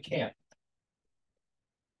occupation in camp.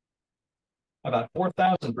 About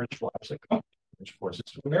 4,000 British wives accompanied the British forces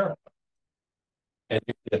to America, and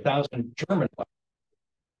 1,000 German wives.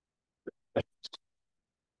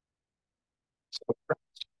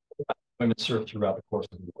 Women served throughout the course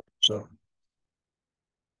of the war. So,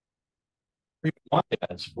 wanted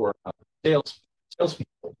ads for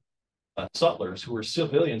salespeople, sutlers who were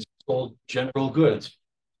civilians who sold general goods,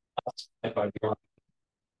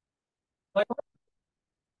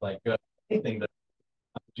 like anything that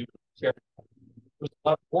do was a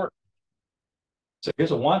lot of work. So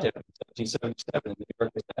here's a wanted in 1777 in the New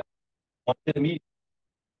York Gazette. Wanted immediately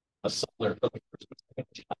a sutler for the first and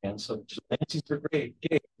second battalions of Lancey's Brigade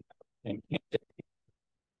and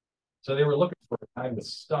so they were looking for a kind of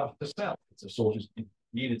stuff to sell. So soldiers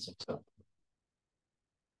needed some stuff.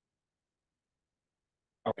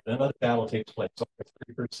 All right, another battle takes place on the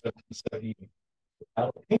 31st, 1770. The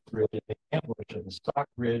Battle of Kingsbridge is the ambush of the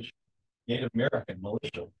Stockbridge Native American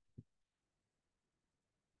militia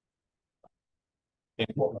in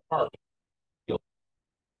Portland Park.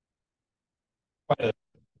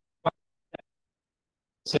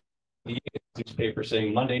 The newspaper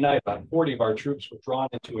saying Monday night about 40 of our troops were drawn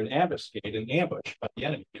into an ambuscade and ambushed by the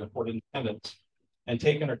enemy in Fort Independence and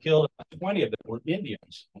taken or killed. 20 of them were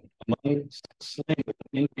Indians. Among slain was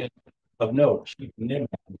an Indian of note, Chief Nimham.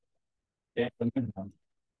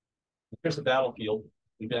 Here's the battlefield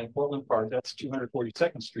in Portland Park. That's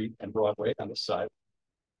 242nd Street and Broadway on this side.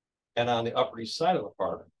 And on the Upper East Side of the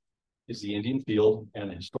park is the Indian Field and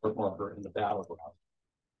the historic marker in the battleground.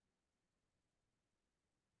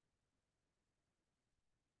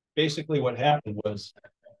 Basically, what happened was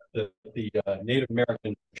the Native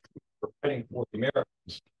American were fighting for the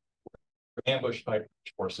Americans, were ambushed by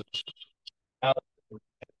British forces.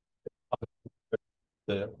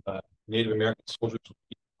 The Native American soldiers,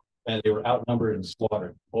 and they were outnumbered and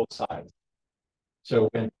slaughtered both sides. So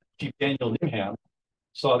when Chief Daniel Nimham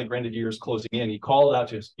saw the grenadiers closing in, he called out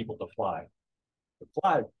to his people to fly. To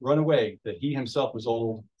fly, run away, that he himself was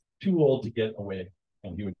too old to get away,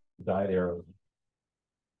 and he would die there.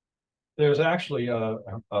 There's actually a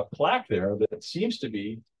plaque there that seems to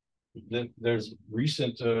be that there's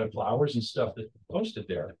recent flowers and stuff that posted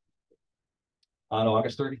there. On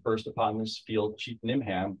August 31st, upon this field, Chief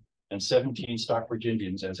Nimham and 17 Stockbridge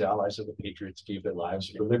Indians, as allies of the Patriots, gave their lives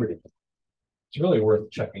for liberty. It's really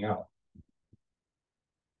worth checking out.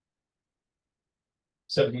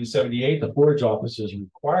 1778, the forage office is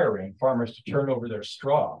requiring farmers to turn over their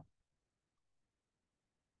straw.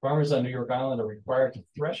 Farmers on New York Island are required to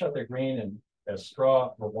thresh out their grain and as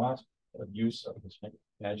straw for want of use of His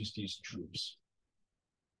Majesty's troops.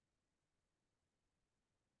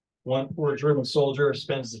 One poor German soldier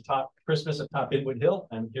spends the Christmas atop Inwood Hill,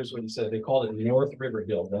 and here's what he said. They called it North River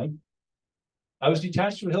Hill then. I was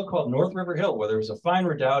detached to a hill called North River Hill, where there was a fine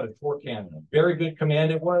redoubt at Fort Canada. Very good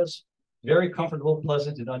command it was, very comfortable,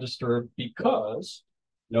 pleasant, and undisturbed, because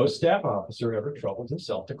no staff officer ever troubled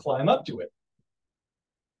himself to climb up to it.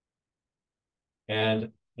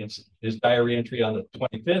 And his diary entry on the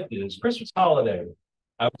 25th is Christmas holiday.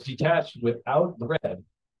 I was detached without bread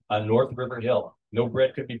on North River Hill. No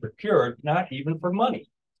bread could be procured, not even for money.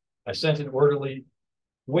 I sent an orderly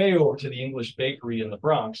way over to the English bakery in the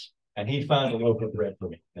Bronx, and he found a loaf of bread for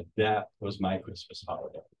me. And that was my Christmas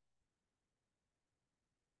holiday.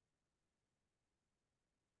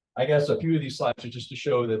 I guess a few of these slides are just to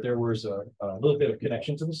show that there was a little bit of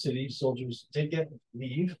connection to the city. Soldiers did get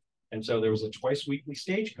leave. And so there was a twice weekly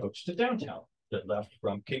stagecoach to downtown that left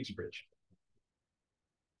from Kingsbridge.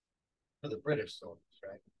 For the British soldiers,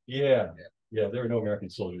 right? Yeah. There were no American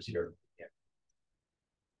soldiers here.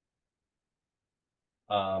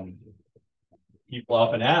 People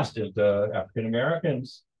often asked, did African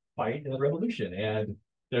Americans fight in the Revolution? And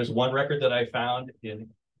there's one record that I found in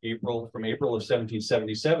from April of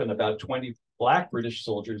 1777, about 20 Black British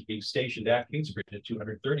soldiers being stationed at Kingsbridge at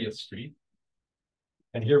 230th Street.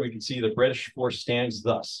 And here we can see the British force stands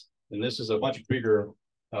thus. And this is a much bigger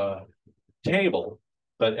table,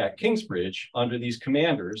 but at Kingsbridge, under these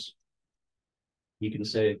commanders, you can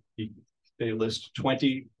say they list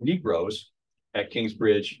 20 Negroes at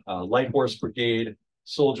Kingsbridge, Light Horse Brigade,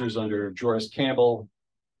 soldiers under Joris Campbell,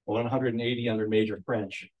 180 under Major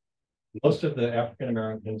French. Most of the African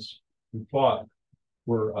Americans who fought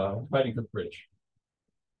were fighting for the British.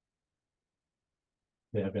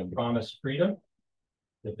 They had been promised freedom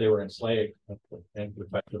if they were enslaved and would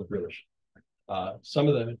fight for the British.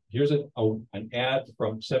 Here's an ad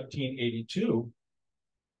from 1782.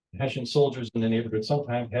 Hessian soldiers in the neighborhood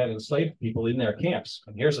sometimes had enslaved people in their camps.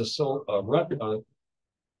 And here's a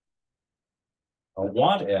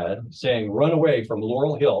want ad saying, run away from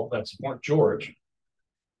Laurel Hill, that's Fort George.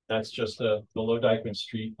 That's just below Dyckman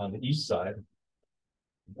Street on the east side.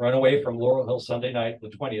 Run away from Laurel Hill Sunday night, the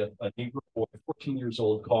 20th, a Negro boy, 14 years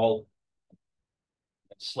old, called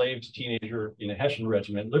enslaved teenager in a Hessian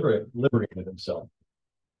regiment, liberated himself.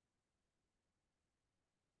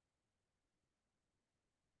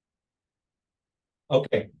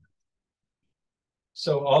 Okay.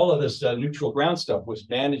 So all of this neutral ground stuff was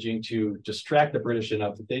managing to distract the British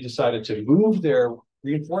enough that they decided to move their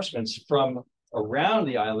reinforcements from around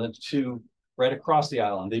the island to right across the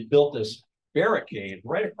island. They built this barricade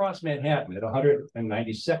right across Manhattan at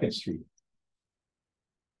 192nd Street.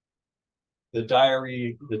 The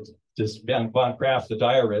diary, Von Craft, the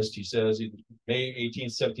diarist, he says, in May 18,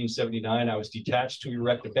 1779, I was detached to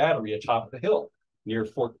erect a battery atop of the hill near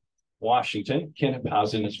Fort Washington.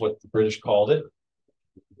 Kennethausen is what the British called it.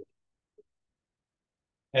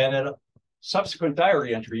 And then subsequent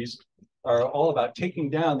diary entries are all about taking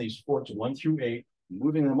down these forts 1 through 8,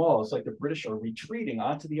 moving them all. It's like the British are retreating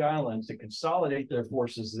onto the island to consolidate their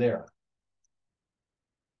forces there.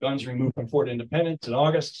 Guns removed from Fort Independence in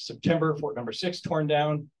August. September, Fort number 6 torn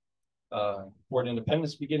down. Fort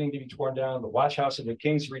Independence beginning to be torn down. The watch house of the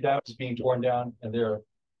King's Redoubt is being torn down, and they're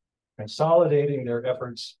consolidating their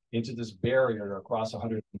efforts into this barrier across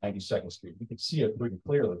 192nd Street. You can see it pretty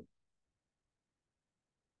clearly.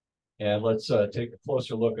 And let's take a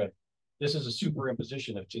closer look at, this is a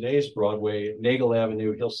superimposition of today's Broadway, Nagle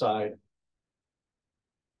Avenue, Hillside.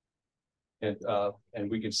 And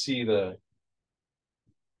we can see the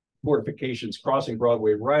fortifications crossing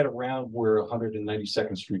Broadway right around where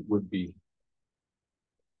 192nd Street would be.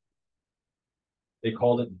 They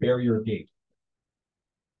called it Barrier Gate.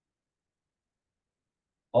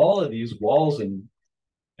 All of these walls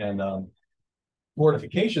and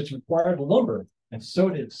fortifications required lumber, and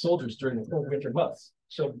so did soldiers during the cold winter months.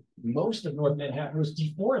 So most of North Manhattan was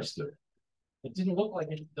deforested. It didn't look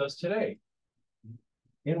like it does today.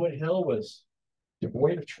 Inwood Hill was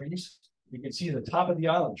devoid of trees. You can see the top of the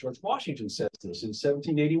island. George Washington says this in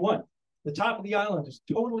 1781. The top of the island is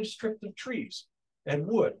totally stripped of trees and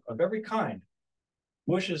wood of every kind.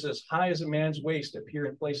 Bushes as high as a man's waist appear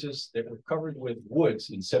in places that were covered with woods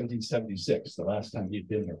in 1776, the last time he'd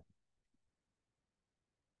been here.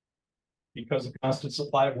 Because a constant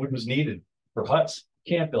supply of wood was needed for huts,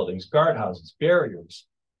 camp buildings, guardhouses, barriers,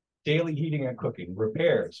 daily heating and cooking,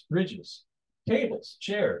 repairs, bridges, tables,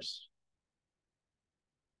 chairs.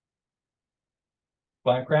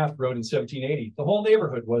 Craft wrote in 1780, the whole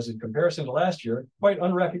neighborhood was, in comparison to last year, quite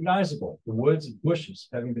unrecognizable, the woods and bushes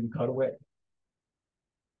having been cut away.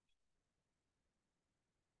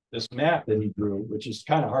 This map that he drew, which is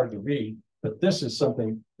kind of hard to read, but this is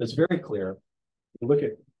something that's very clear. You look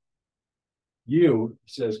at U,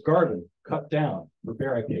 says garden cut down for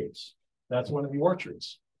barricades. That's one of the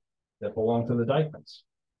orchards that belong to the Dyckmans.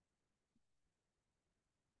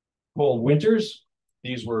 Cold winters,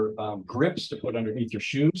 these were grips to put underneath your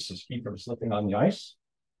shoes to keep from slipping on the ice.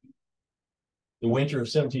 The winter of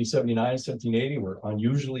 1779 and 1780 were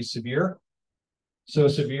unusually severe. So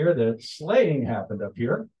severe that sleighing happened up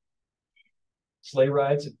here. Sleigh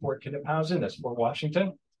rides at Fort Kinnipausen, that's Fort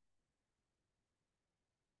Washington.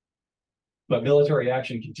 But military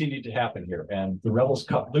action continued to happen here, and the rebels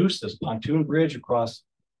cut loose this pontoon bridge across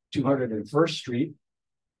 201st Street.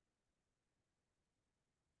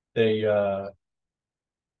 They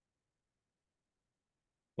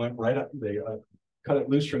went right up, they cut it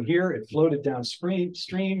loose from here. It floated downstream,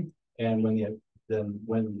 and when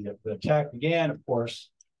the attack began, of course,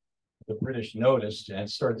 the British noticed and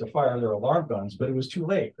started to fire their alarm guns, but it was too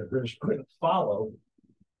late. The British couldn't follow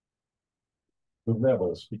the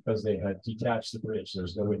rebels because they had detached the bridge.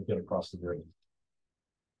 There's no way to get across the bridge.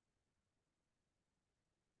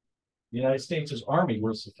 The United States' army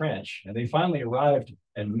was the French, and they finally arrived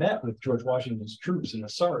and met with George Washington's troops in the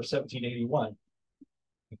summer of 1781.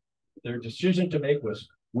 Their decision to make was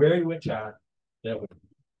where to attack that would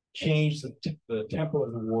change the tempo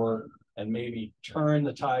of the war and maybe turn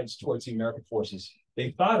the tides towards the American forces.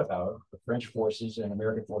 They thought about the French forces and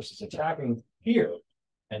American forces attacking here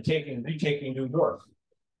and retaking New York.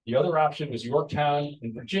 The other option was Yorktown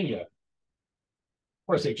in Virginia. Of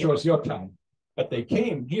course, they chose Yorktown, but they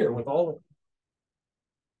came here with all of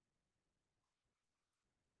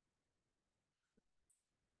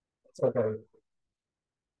it's okay.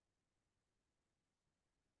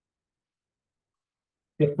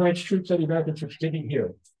 The French troops and the American troops didn't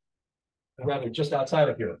here, rather just outside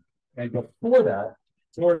of here. And before that,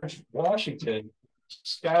 George Washington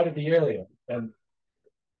scouted the area and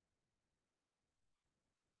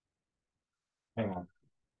hang on.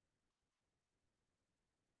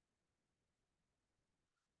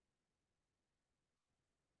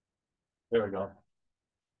 There we go.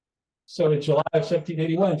 So in July of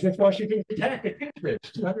 1781, George Washington attacked at Kingsbridge,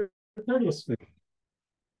 230th Street,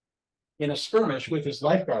 in a skirmish with his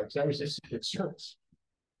lifeguards. That was his secret service.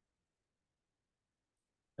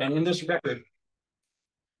 And in this record,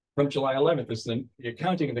 from July 11th, is the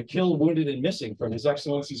accounting of the killed, wounded, and missing from His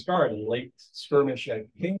Excellency's Guard in the late skirmish at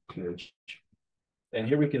Kingsbridge. And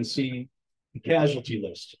here we can see the casualty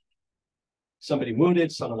list. Somebody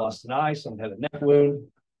wounded, someone lost an eye, someone had a neck wound,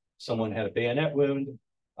 someone had a bayonet wound,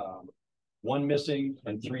 one missing,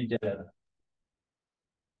 and 3 dead.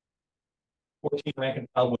 14 rank and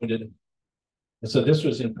file wounded. And so this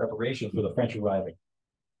was in preparation for the French arriving.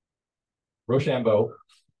 Rochambeau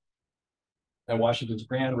and Washington's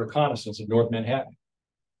grand reconnaissance of North Manhattan.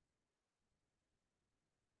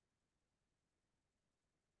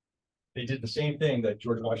 They did the same thing that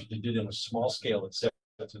George Washington did in a small scale in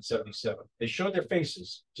 1777. They showed their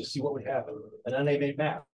faces to see what would happen, and then they made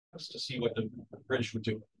maps to see what the British would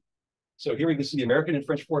do. So here we can see the American and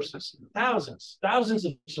French forces, thousands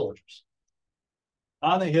of soldiers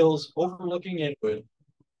on the hills overlooking Inwood,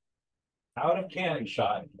 out of cannon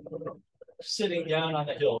shot, sitting down on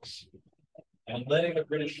the hills and letting the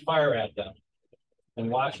British fire at them and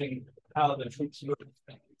watching how the troops moved.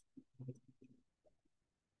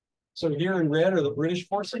 So here in red are the British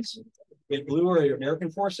forces, in blue are the American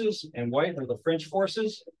forces, and white are the French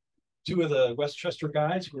forces. 2 of the Westchester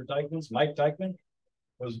guys who were Dyckmans, Mike Dyckman,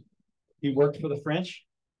 he worked for the French.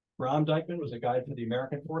 Bram Dyckman was a guide for the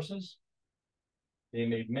American forces. They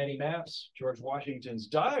made many maps. George Washington's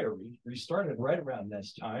diary restarted right around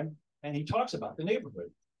this time, and he talks about the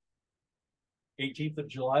neighborhood. 18th of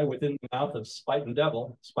July, within the mouth of Spite and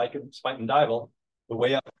Divel, the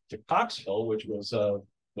way up to Cox Hill, which was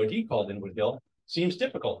what he called Inwood Hill, seems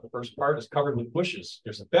difficult. The first part is covered with bushes.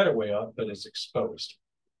 There's a better way up, but it's exposed.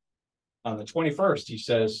 On the 21st, he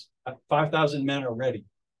says, 5,000 men are ready.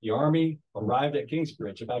 The army arrived at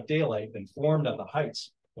Kingsbridge about daylight and formed on the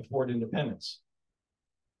heights of Fort Independence.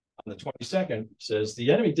 On the 22nd, says,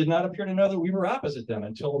 the enemy did not appear to know that we were opposite them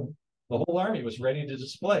until the whole army was ready to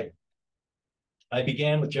display. I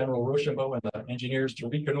began with General Rochambeau and the engineers to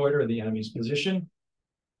reconnoiter the enemy's position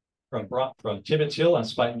from Tibbetts Hill on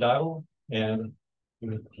Spite and Divel, and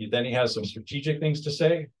then he has some strategic things to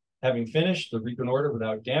say. Having finished the reconnoiter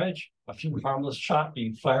without damage, a few harmless shot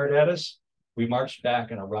being fired at us, we marched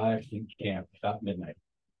back and arrived in camp about midnight.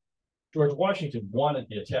 George Washington wanted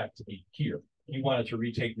the attack to be here. He wanted to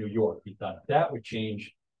retake New York. He thought that would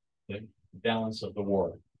change the balance of the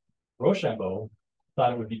war. Rochambeau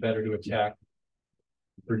thought it would be better to attack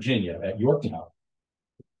Virginia at Yorktown.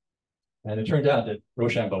 And it turned out that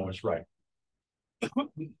Rochambeau was right.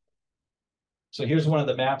 So here's one of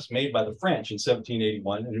the maps made by the French in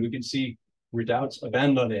 1781, and we can see redoubts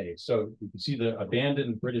abandonnés. So you can see the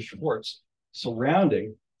abandoned British forts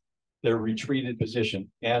surrounding their retreated position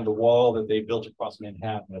and the wall that they built across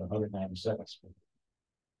Manhattan at 192nd Street.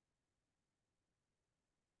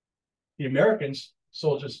 The Americans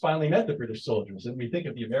soldiers finally met the British soldiers, and we think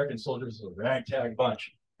of the American soldiers as a ragtag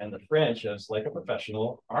bunch, and the French as like a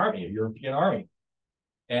professional army, a European army.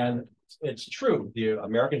 And it's true, the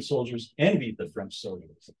American soldiers envied the French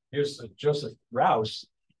soldiers. Here's Joseph Rouse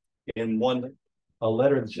in a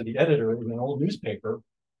letter to the editor in an old newspaper.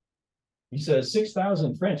 He says,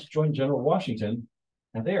 6,000 French joined General Washington,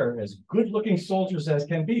 and they are as good-looking soldiers as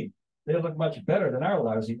can be. They look much better than our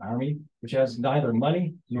lousy army, which has neither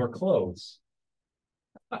money nor clothes.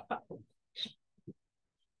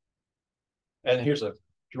 And here's a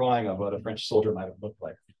drawing of what a French soldier might have looked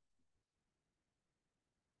like.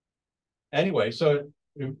 Anyway, so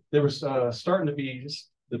there was starting to be,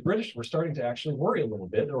 the British were starting to actually worry a little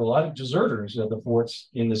bit. There were a lot of deserters at the forts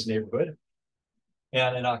in this neighborhood.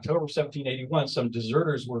 And in October 1781, some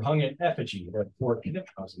deserters were hung in effigy at Fort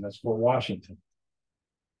Kniphausen, that's Fort Washington.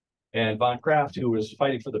 And von Kraft, who was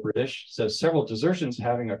fighting for the British, says several desertions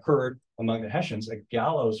having occurred among the Hessians, a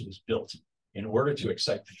gallows was built in order to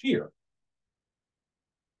excite fear.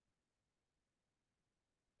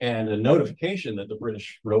 And a notification that the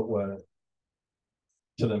British wrote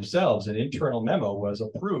to themselves, an internal memo was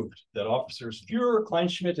approved that officers Fuhrer,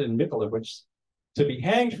 Kleinschmidt, and Michalowicz to be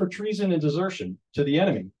hanged for treason and desertion to the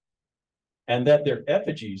enemy, and that their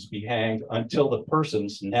effigies be hanged until the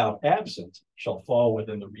persons now absent shall fall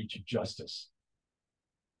within the reach of justice.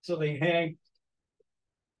 So they hanged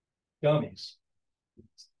dummies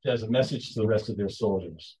as a message to the rest of their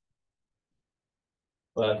soldiers.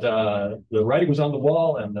 But the writing was on the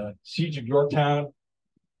wall, and the siege of Yorktown,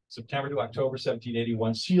 September to October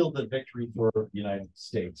 1781, sealed the victory for the United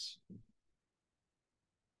States.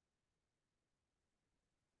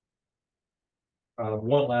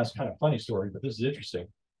 One last kind of funny story, but this is interesting.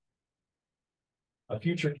 A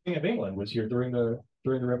future king of England was here during the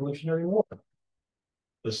Revolutionary War.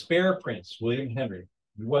 The spare prince, William Henry,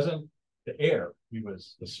 he wasn't the heir, he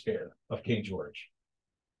was the spare of King George.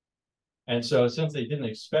 And so since they didn't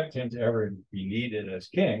expect him to ever be needed as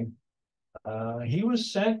king, he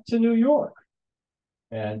was sent to New York.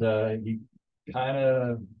 And he kind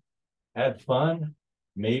of had fun.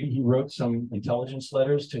 Maybe he wrote some intelligence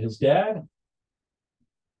letters to his dad.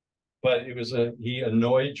 But it was he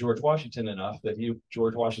annoyed George Washington enough that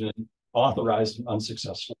George Washington authorized an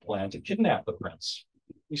unsuccessful plan to kidnap the prince.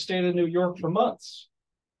 He stayed in New York for months,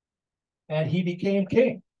 and he became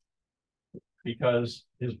king because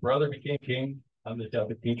his brother became king on the death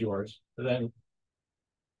of King George. But then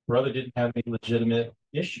brother didn't have any legitimate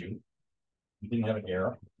issue. He didn't have an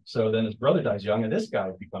heir. So then his brother dies young, and this guy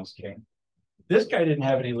becomes king. This guy didn't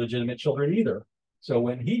have any legitimate children either. So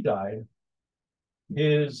when he died,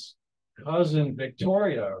 his cousin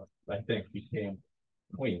Victoria, I think, became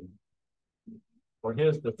queen, or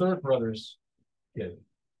the third brother's kid.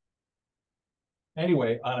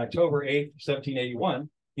 Anyway, on October 8th, 1781,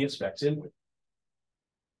 he inspects Inwood.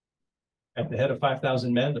 At the head of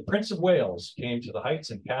 5,000 men, the Prince of Wales came to the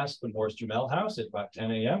Heights and passed the Morris Jumel House at about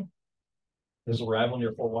 10 a.m. His arrival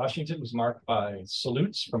near Fort Washington was marked by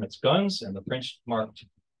salutes from its guns, and the Prince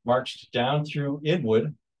marched down through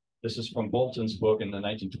Inwood. This is from Bolton's book in the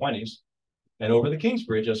 1920s, and over the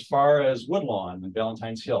Kingsbridge as far as Woodlawn and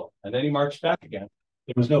Valentine's Hill. And then he marched back again.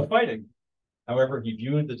 There was no fighting. However, he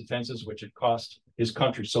viewed the defenses which had cost his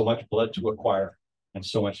country so much blood to acquire and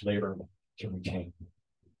so much labor to retain.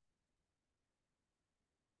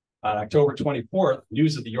 On October 24th,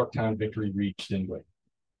 news of the Yorktown victory reached Inwood.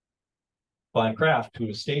 Von Kraft, who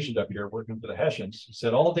was stationed up here working for the Hessians,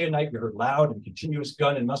 said all day and night we heard loud and continuous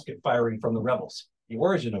gun and musket firing from the rebels, the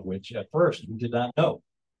origin of which at first we did not know.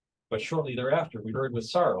 But shortly thereafter, we heard with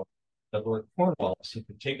sorrow that Lord Cornwallis had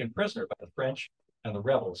been taken prisoner by the French and the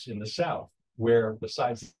rebels in the South, where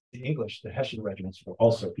besides the English, the Hessian regiments were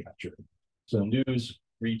also captured. So news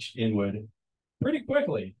reached Inwood pretty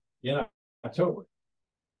quickly in October.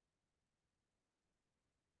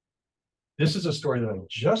 This is a story that I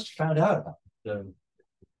just found out about.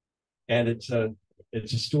 And it's a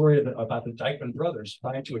story about the Dyckman brothers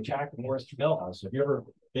trying to attack the Morris Jumel House. Have you ever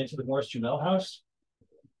been to the Morris Jumel House?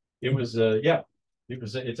 It was, it's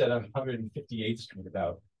at 158th Street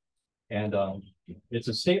about. And it's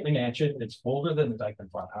a stately mansion. It's older than the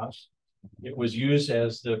Dyckman farmhouse. It was used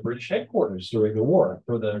as the British headquarters during the war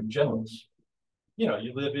for the generals. You know,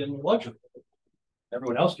 you live in luxury.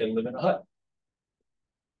 Everyone else can live in a hut.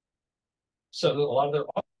 So a lot of their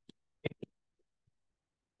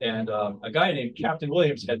and a guy named Captain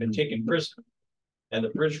Williams had been taken prisoner, and the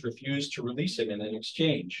British refused to release him in an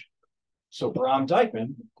exchange. So Brom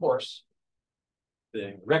Dyckman, of course,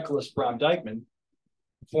 the reckless Brom Dyckman,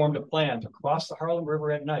 formed a plan to cross the Harlem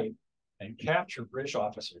River at night and capture British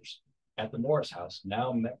officers at the Morris House,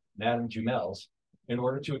 now Madame Jumel's, in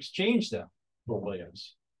order to exchange them for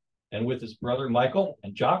Williams. And with his brother Michael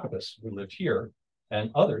and Jacobus, who lived here, and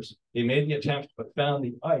others, they made the attempt but found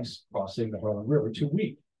the ice crossing the Harlem River too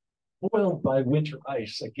weak. Boiled by winter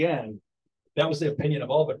ice. Again, that was the opinion of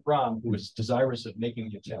all but Brom, who was desirous of making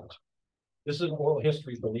the attempt. This is an oral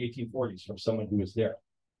history from the 1840s from someone who was there.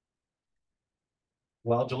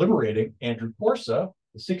 While deliberating, Andrew Corsa,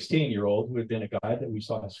 the 16-year-old who had been a guide that we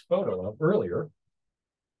saw his photo of earlier,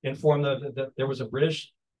 informed that there was a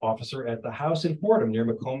British officer at the house in Fordham near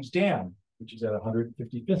Macomb's Dam, which is at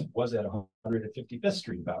 155th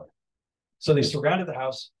Street about. So they surrounded the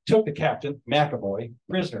house, took the captain, McAvoy,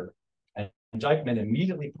 prisoner, and Dyckman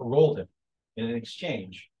immediately paroled him in an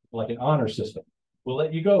exchange, like an honor system. We'll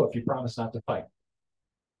let you go if you promise not to fight.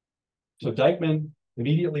 So Dyckman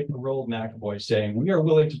immediately paroled McAvoy, saying, "We are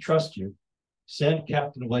willing to trust you. Send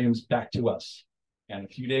Captain Williams back to us." And a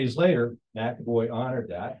few days later, McAvoy honored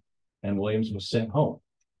that, and Williams was sent home.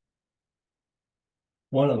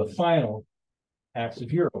 One of the final acts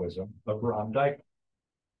of heroism of Brom Dyckman,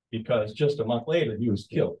 because just a month later, he was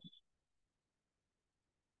killed.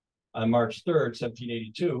 On March 3rd,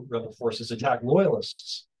 1782, rebel forces attacked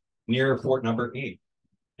loyalists near Fort Number 8.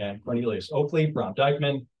 And Cornelius Oakley, Brom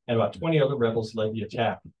Dyckman, and about 20 other rebels led the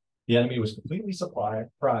attack. The enemy was completely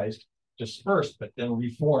surprised, dispersed, but then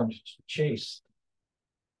reformed to chase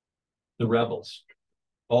the rebels.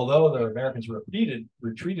 Although the Americans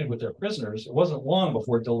retreated with their prisoners, it wasn't long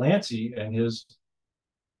before Delancey and his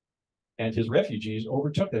refugees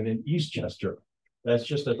overtook them in Eastchester. That's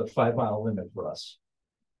just at the 5-mile limit for us.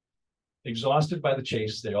 Exhausted by the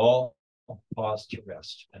chase, they all paused to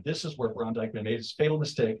rest. And this is where Brom Dyckman made his fatal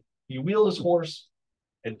mistake. He wheeled his horse,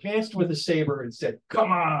 advanced with his saber, and said,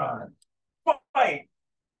 "Come on, fight!"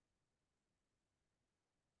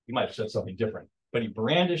 He might have said something different, but he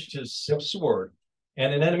brandished his sword,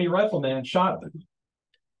 and an enemy rifleman shot him.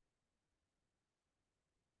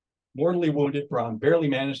 Mortally wounded, Brom barely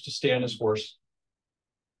managed to stay on his horse.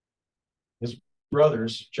 His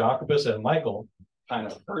brothers, Jacobus and Michael, kind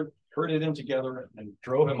of herded him together and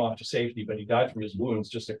drove him off to safety, but he died from his wounds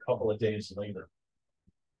just a couple of days later,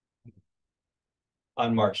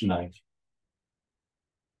 on March 9th.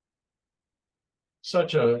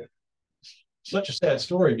 Such a sad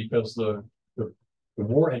story, because the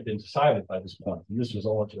war had been decided by this point. And this was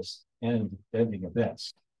all just ending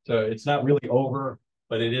events. So it's not really over,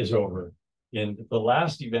 but it is over. In the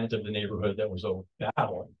last event of the neighborhood that was a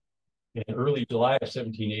battle, in early July of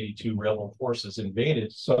 1782, rebel forces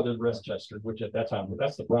invaded southern Westchester, which at that time,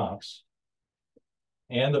 that's the Bronx,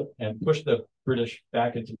 and pushed the British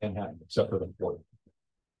back into Manhattan, except for the fort.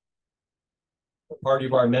 A party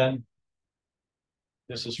of our men,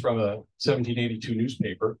 this is from a 1782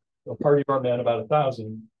 newspaper, a party of our men, about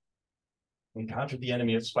 1,000, encountered the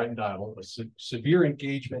enemy at Spuyten Duyvil. A severe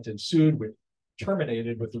engagement ensued, which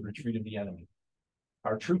terminated with the retreat of the enemy.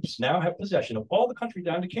 Our troops now have possession of all the country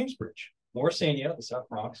down to Kingsbridge, Morrisania, the South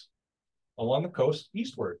Bronx, along the coast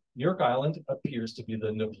eastward. New York Island appears to be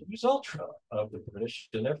the non plus ultra of the British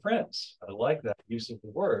and their friends. I like that use of the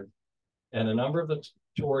word. And a number of the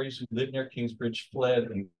Tories who lived near Kingsbridge fled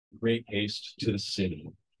in great haste to the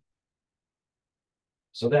city.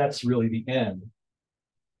 So that's really the end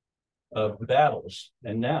of the battles.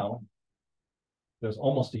 And now there's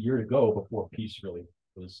almost a year to go before peace really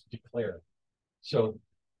was declared. So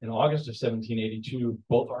in August of 1782,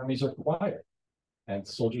 both armies are quiet, and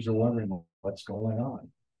soldiers are wondering what's going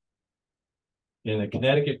on. In the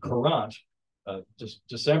Connecticut Courant, just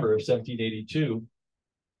December of 1782,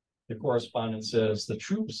 the correspondent says the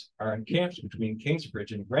troops are encamped between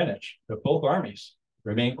Kingsbridge and Greenwich, but both armies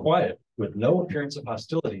remain quiet with no appearance of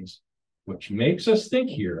hostilities, which makes us think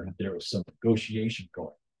here there was some negotiation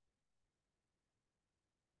going.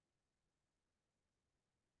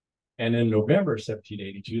 And in November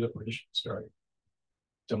 1782, the British started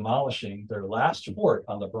demolishing their last fort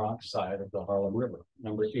on the Bronx side of the Harlem River,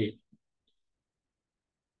 number 8.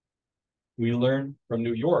 We learned from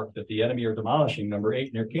New York that the enemy are demolishing number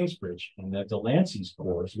 8 near Kingsbridge, and that Delancey's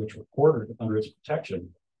corps, which were quartered under its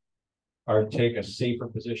protection, are to take a safer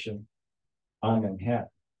position on Manhattan.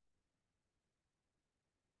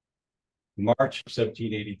 March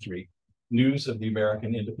 1783, news of the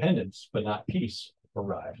American independence, but not peace,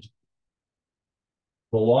 arrived.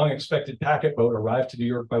 The long-expected packet boat arrived to New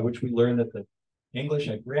York, by which we learned that the English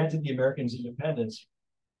had granted the Americans independence,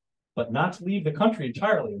 but not to leave the country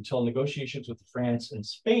entirely until negotiations with France and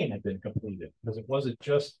Spain had been completed, because it wasn't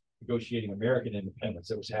just negotiating American independence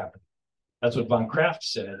that was happening. That's what von Kraft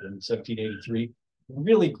said in 1783.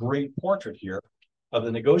 Really great portrait here of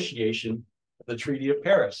the negotiation of the Treaty of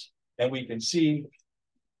Paris. And we can see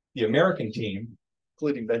the American team,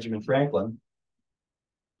 including Benjamin Franklin,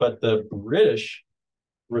 but the British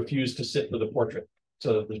refused to sit for the portrait.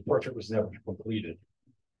 So the portrait was never completed.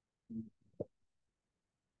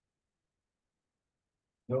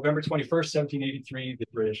 November 21st, 1783, the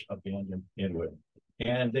British abandoned Inwood.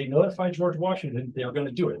 And they notified George Washington they were going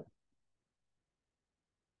to do it.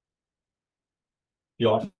 The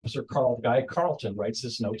officer Guy Carleton writes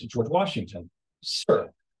this note to George Washington. Sir,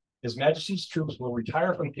 His Majesty's troops will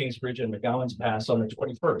retire from Kingsbridge and McGowan's Pass on the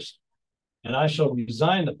 21st, and I shall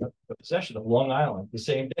resign the possession of Long Island the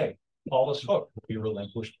same day. Lawless Hook will be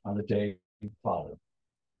relinquished on the day following.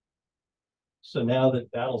 So now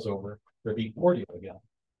that battle's over, they're being cordial again.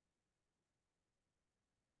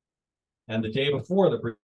 And the day before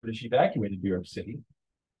the British evacuated New York City,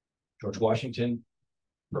 George Washington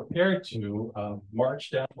prepared to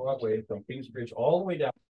march down Broadway from Kingsbridge all the way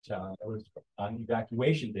downtown. It was on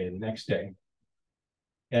evacuation day, the next day.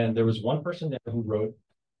 And there was one person there who wrote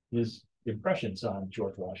his impressions on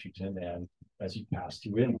George Washington and as he passed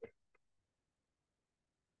through Inwood.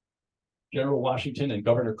 General Washington and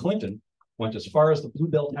Governor Clinton went as far as the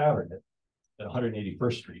Bluebell Tavern at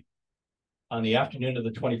 181st Street on the afternoon of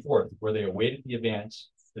the 24th, where they awaited the advance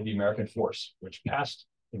of the American force, which passed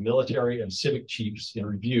the military and civic chiefs in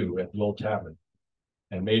review at the old tavern.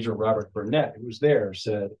 And Major Robert Burnett, who was there,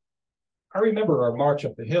 said, I remember our march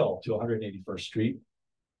up the hill to 181st Street.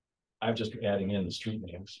 I'm just adding in the street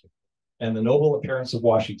names. And the noble appearance of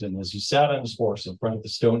Washington as he sat on his horse in front of the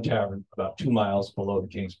Stone Tavern about 2 miles below the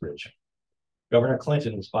King's Bridge. Governor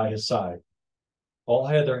Clinton was by his side. All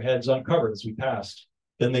had their heads uncovered as we passed.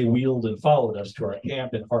 Then they wheeled and followed us to our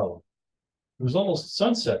camp in Harlem. It was almost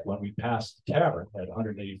sunset when we passed the tavern at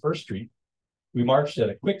 181st Street. We marched at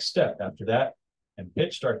a quick step after that and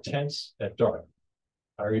pitched our tents at dark.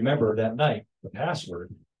 I remember that night, the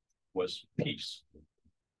password was peace.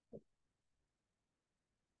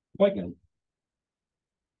 Poignant.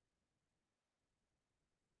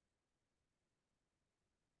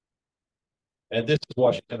 And this is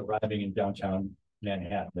Washington arriving in downtown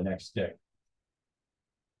Manhattan the next day.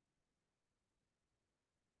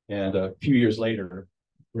 And a few years later,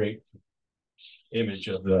 great image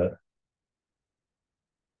of the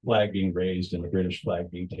flag being raised and the British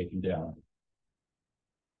flag being taken down.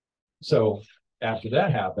 So after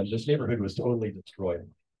that happened, this neighborhood was totally destroyed.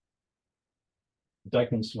 The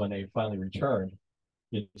Dyckmans, when they finally returned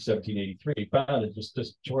in 1783, found it just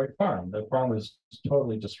destroyed farm. The farm was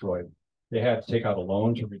totally destroyed. They had to take out a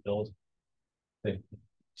loan to rebuild. They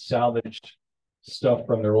salvaged stuff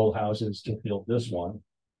from their old houses to build this one,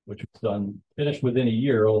 which was done, finished within a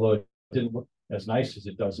year, although it didn't look as nice as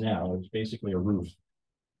it does now. It was basically a roof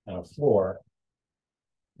and a floor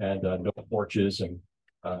and no porches and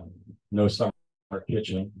no summer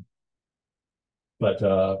kitchen. But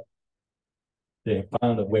they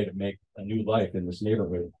found a way to make a new life in this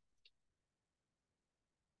neighborhood.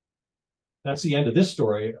 That's the end of this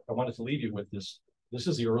story. I wanted to leave you with this. This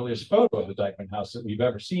is the earliest photo of the Dyckman house that we've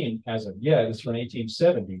ever seen as of yet. It's from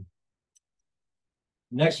 1870.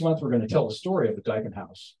 Next month, we're going to tell the story of the Dyckman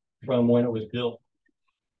house from when it was built,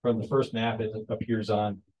 from the first map it appears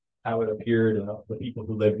on, how it appeared, and the people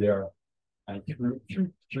who lived there, and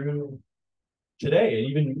through today, and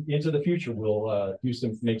even into the future, we'll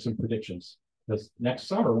make some predictions. Because next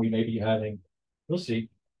summer we may be having, we'll see,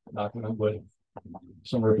 knocking on wood,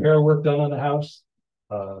 some repair work done on the house,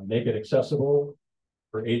 make it accessible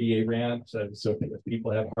for ADA ramps, so if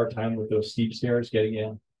people have a hard time with those steep stairs getting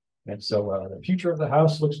in. And so the future of the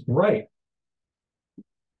house looks bright.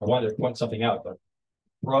 I wanted to point something out, but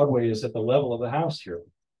Broadway is at the level of the house here.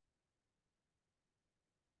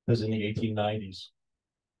 Because in the 1890s,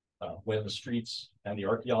 when the streets and the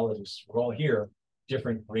archaeologists were all here,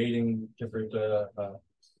 different grading, different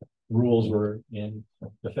rules were in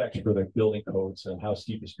effect for the building codes and how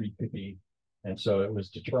steep a street could be. And so it was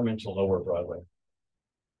determined to lower Broadway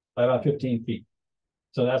by about 15 feet.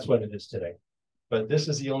 So that's what it is today. But this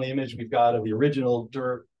is the only image we've got of the original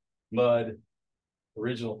dirt, mud,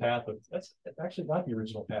 original path. That's actually not the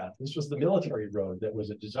original path. This was the military road that was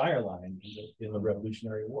a desire line in the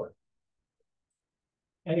Revolutionary War.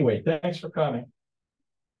 Anyway, thanks for coming.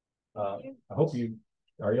 I hope you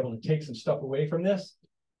are able to take some stuff away from this.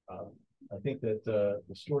 I think that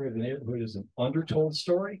the story of the neighborhood is an undertold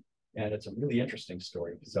story, and it's a really interesting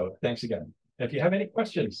story. So thanks again. If you have any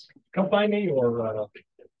questions, come find me or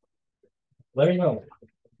let me know.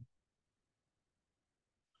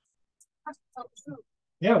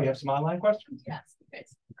 Yeah, we have some online questions. Yes, okay.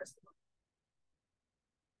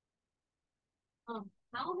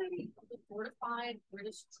 How many of the fortified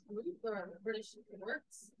British troops or British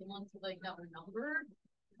forts, the ones like that were numbered,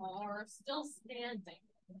 are still standing,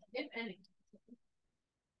 if any?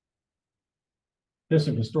 There's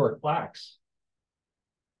some historic plaques.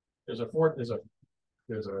 There's a fort,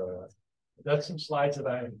 that's some slides that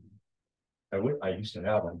I used to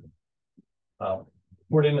have them.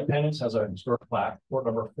 Fort Independence has a historic plaque. Fort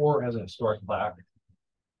number 4 has a historic plaque.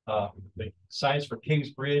 The signs for Kings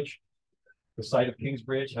Bridge, the site of Kings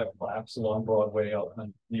Bridge, have plaques along Broadway.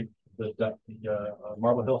 On the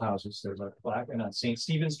Marble Hill houses, there's a plaque, and on St.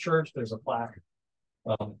 Stephen's Church, there's a plaque.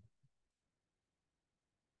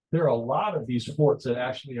 There are a lot of these forts that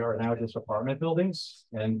actually are now just apartment buildings,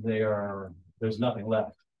 and there's nothing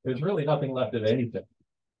left. There's really nothing left of anything.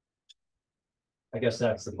 I guess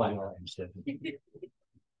that's the final answer.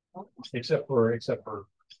 except for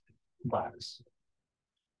plaques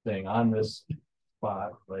saying on this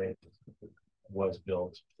spot where it was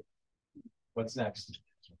built. What's next?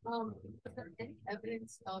 Is there any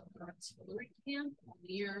evidence of an artillery camp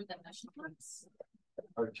near the national parks?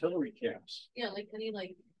 Artillery camps. Yeah, like any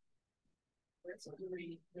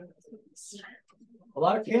artillery. A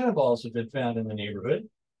lot of cannonballs have been found in the neighborhood.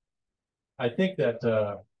 I think that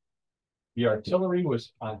the artillery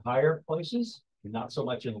was on higher places, not so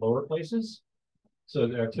much in lower places. So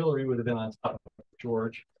the artillery would have been on top of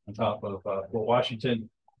George, on top of Fort Washington,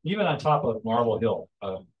 even on top of Marble Hill.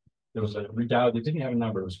 There was a redoubt that didn't have a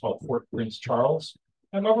number. It was called Fort Prince Charles.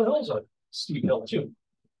 And Marble Hill's a steep hill too.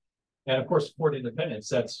 And of course, Fort Independence,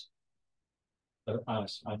 that's on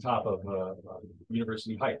top of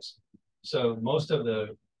University Heights. So most of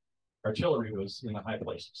the artillery was in the high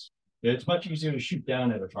places. It's much easier to shoot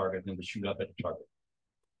down at a target than to shoot up at a target.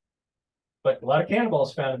 But a lot of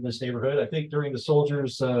cannonballs found in this neighborhood. I think during the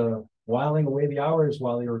soldiers whiling away the hours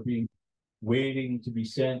while they were waiting to be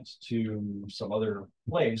sent to some other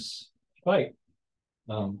place to fight.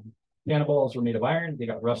 Cannonballs were made of iron. They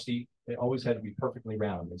got rusty. They always had to be perfectly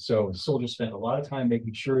round. And so soldiers spent a lot of time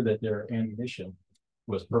making sure that their ammunition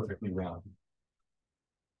was perfectly round.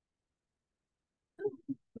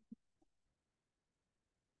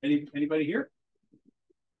 Anybody here?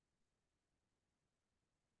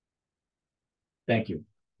 Thank you.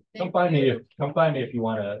 Come find me if you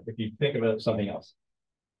want to, if you think about something else.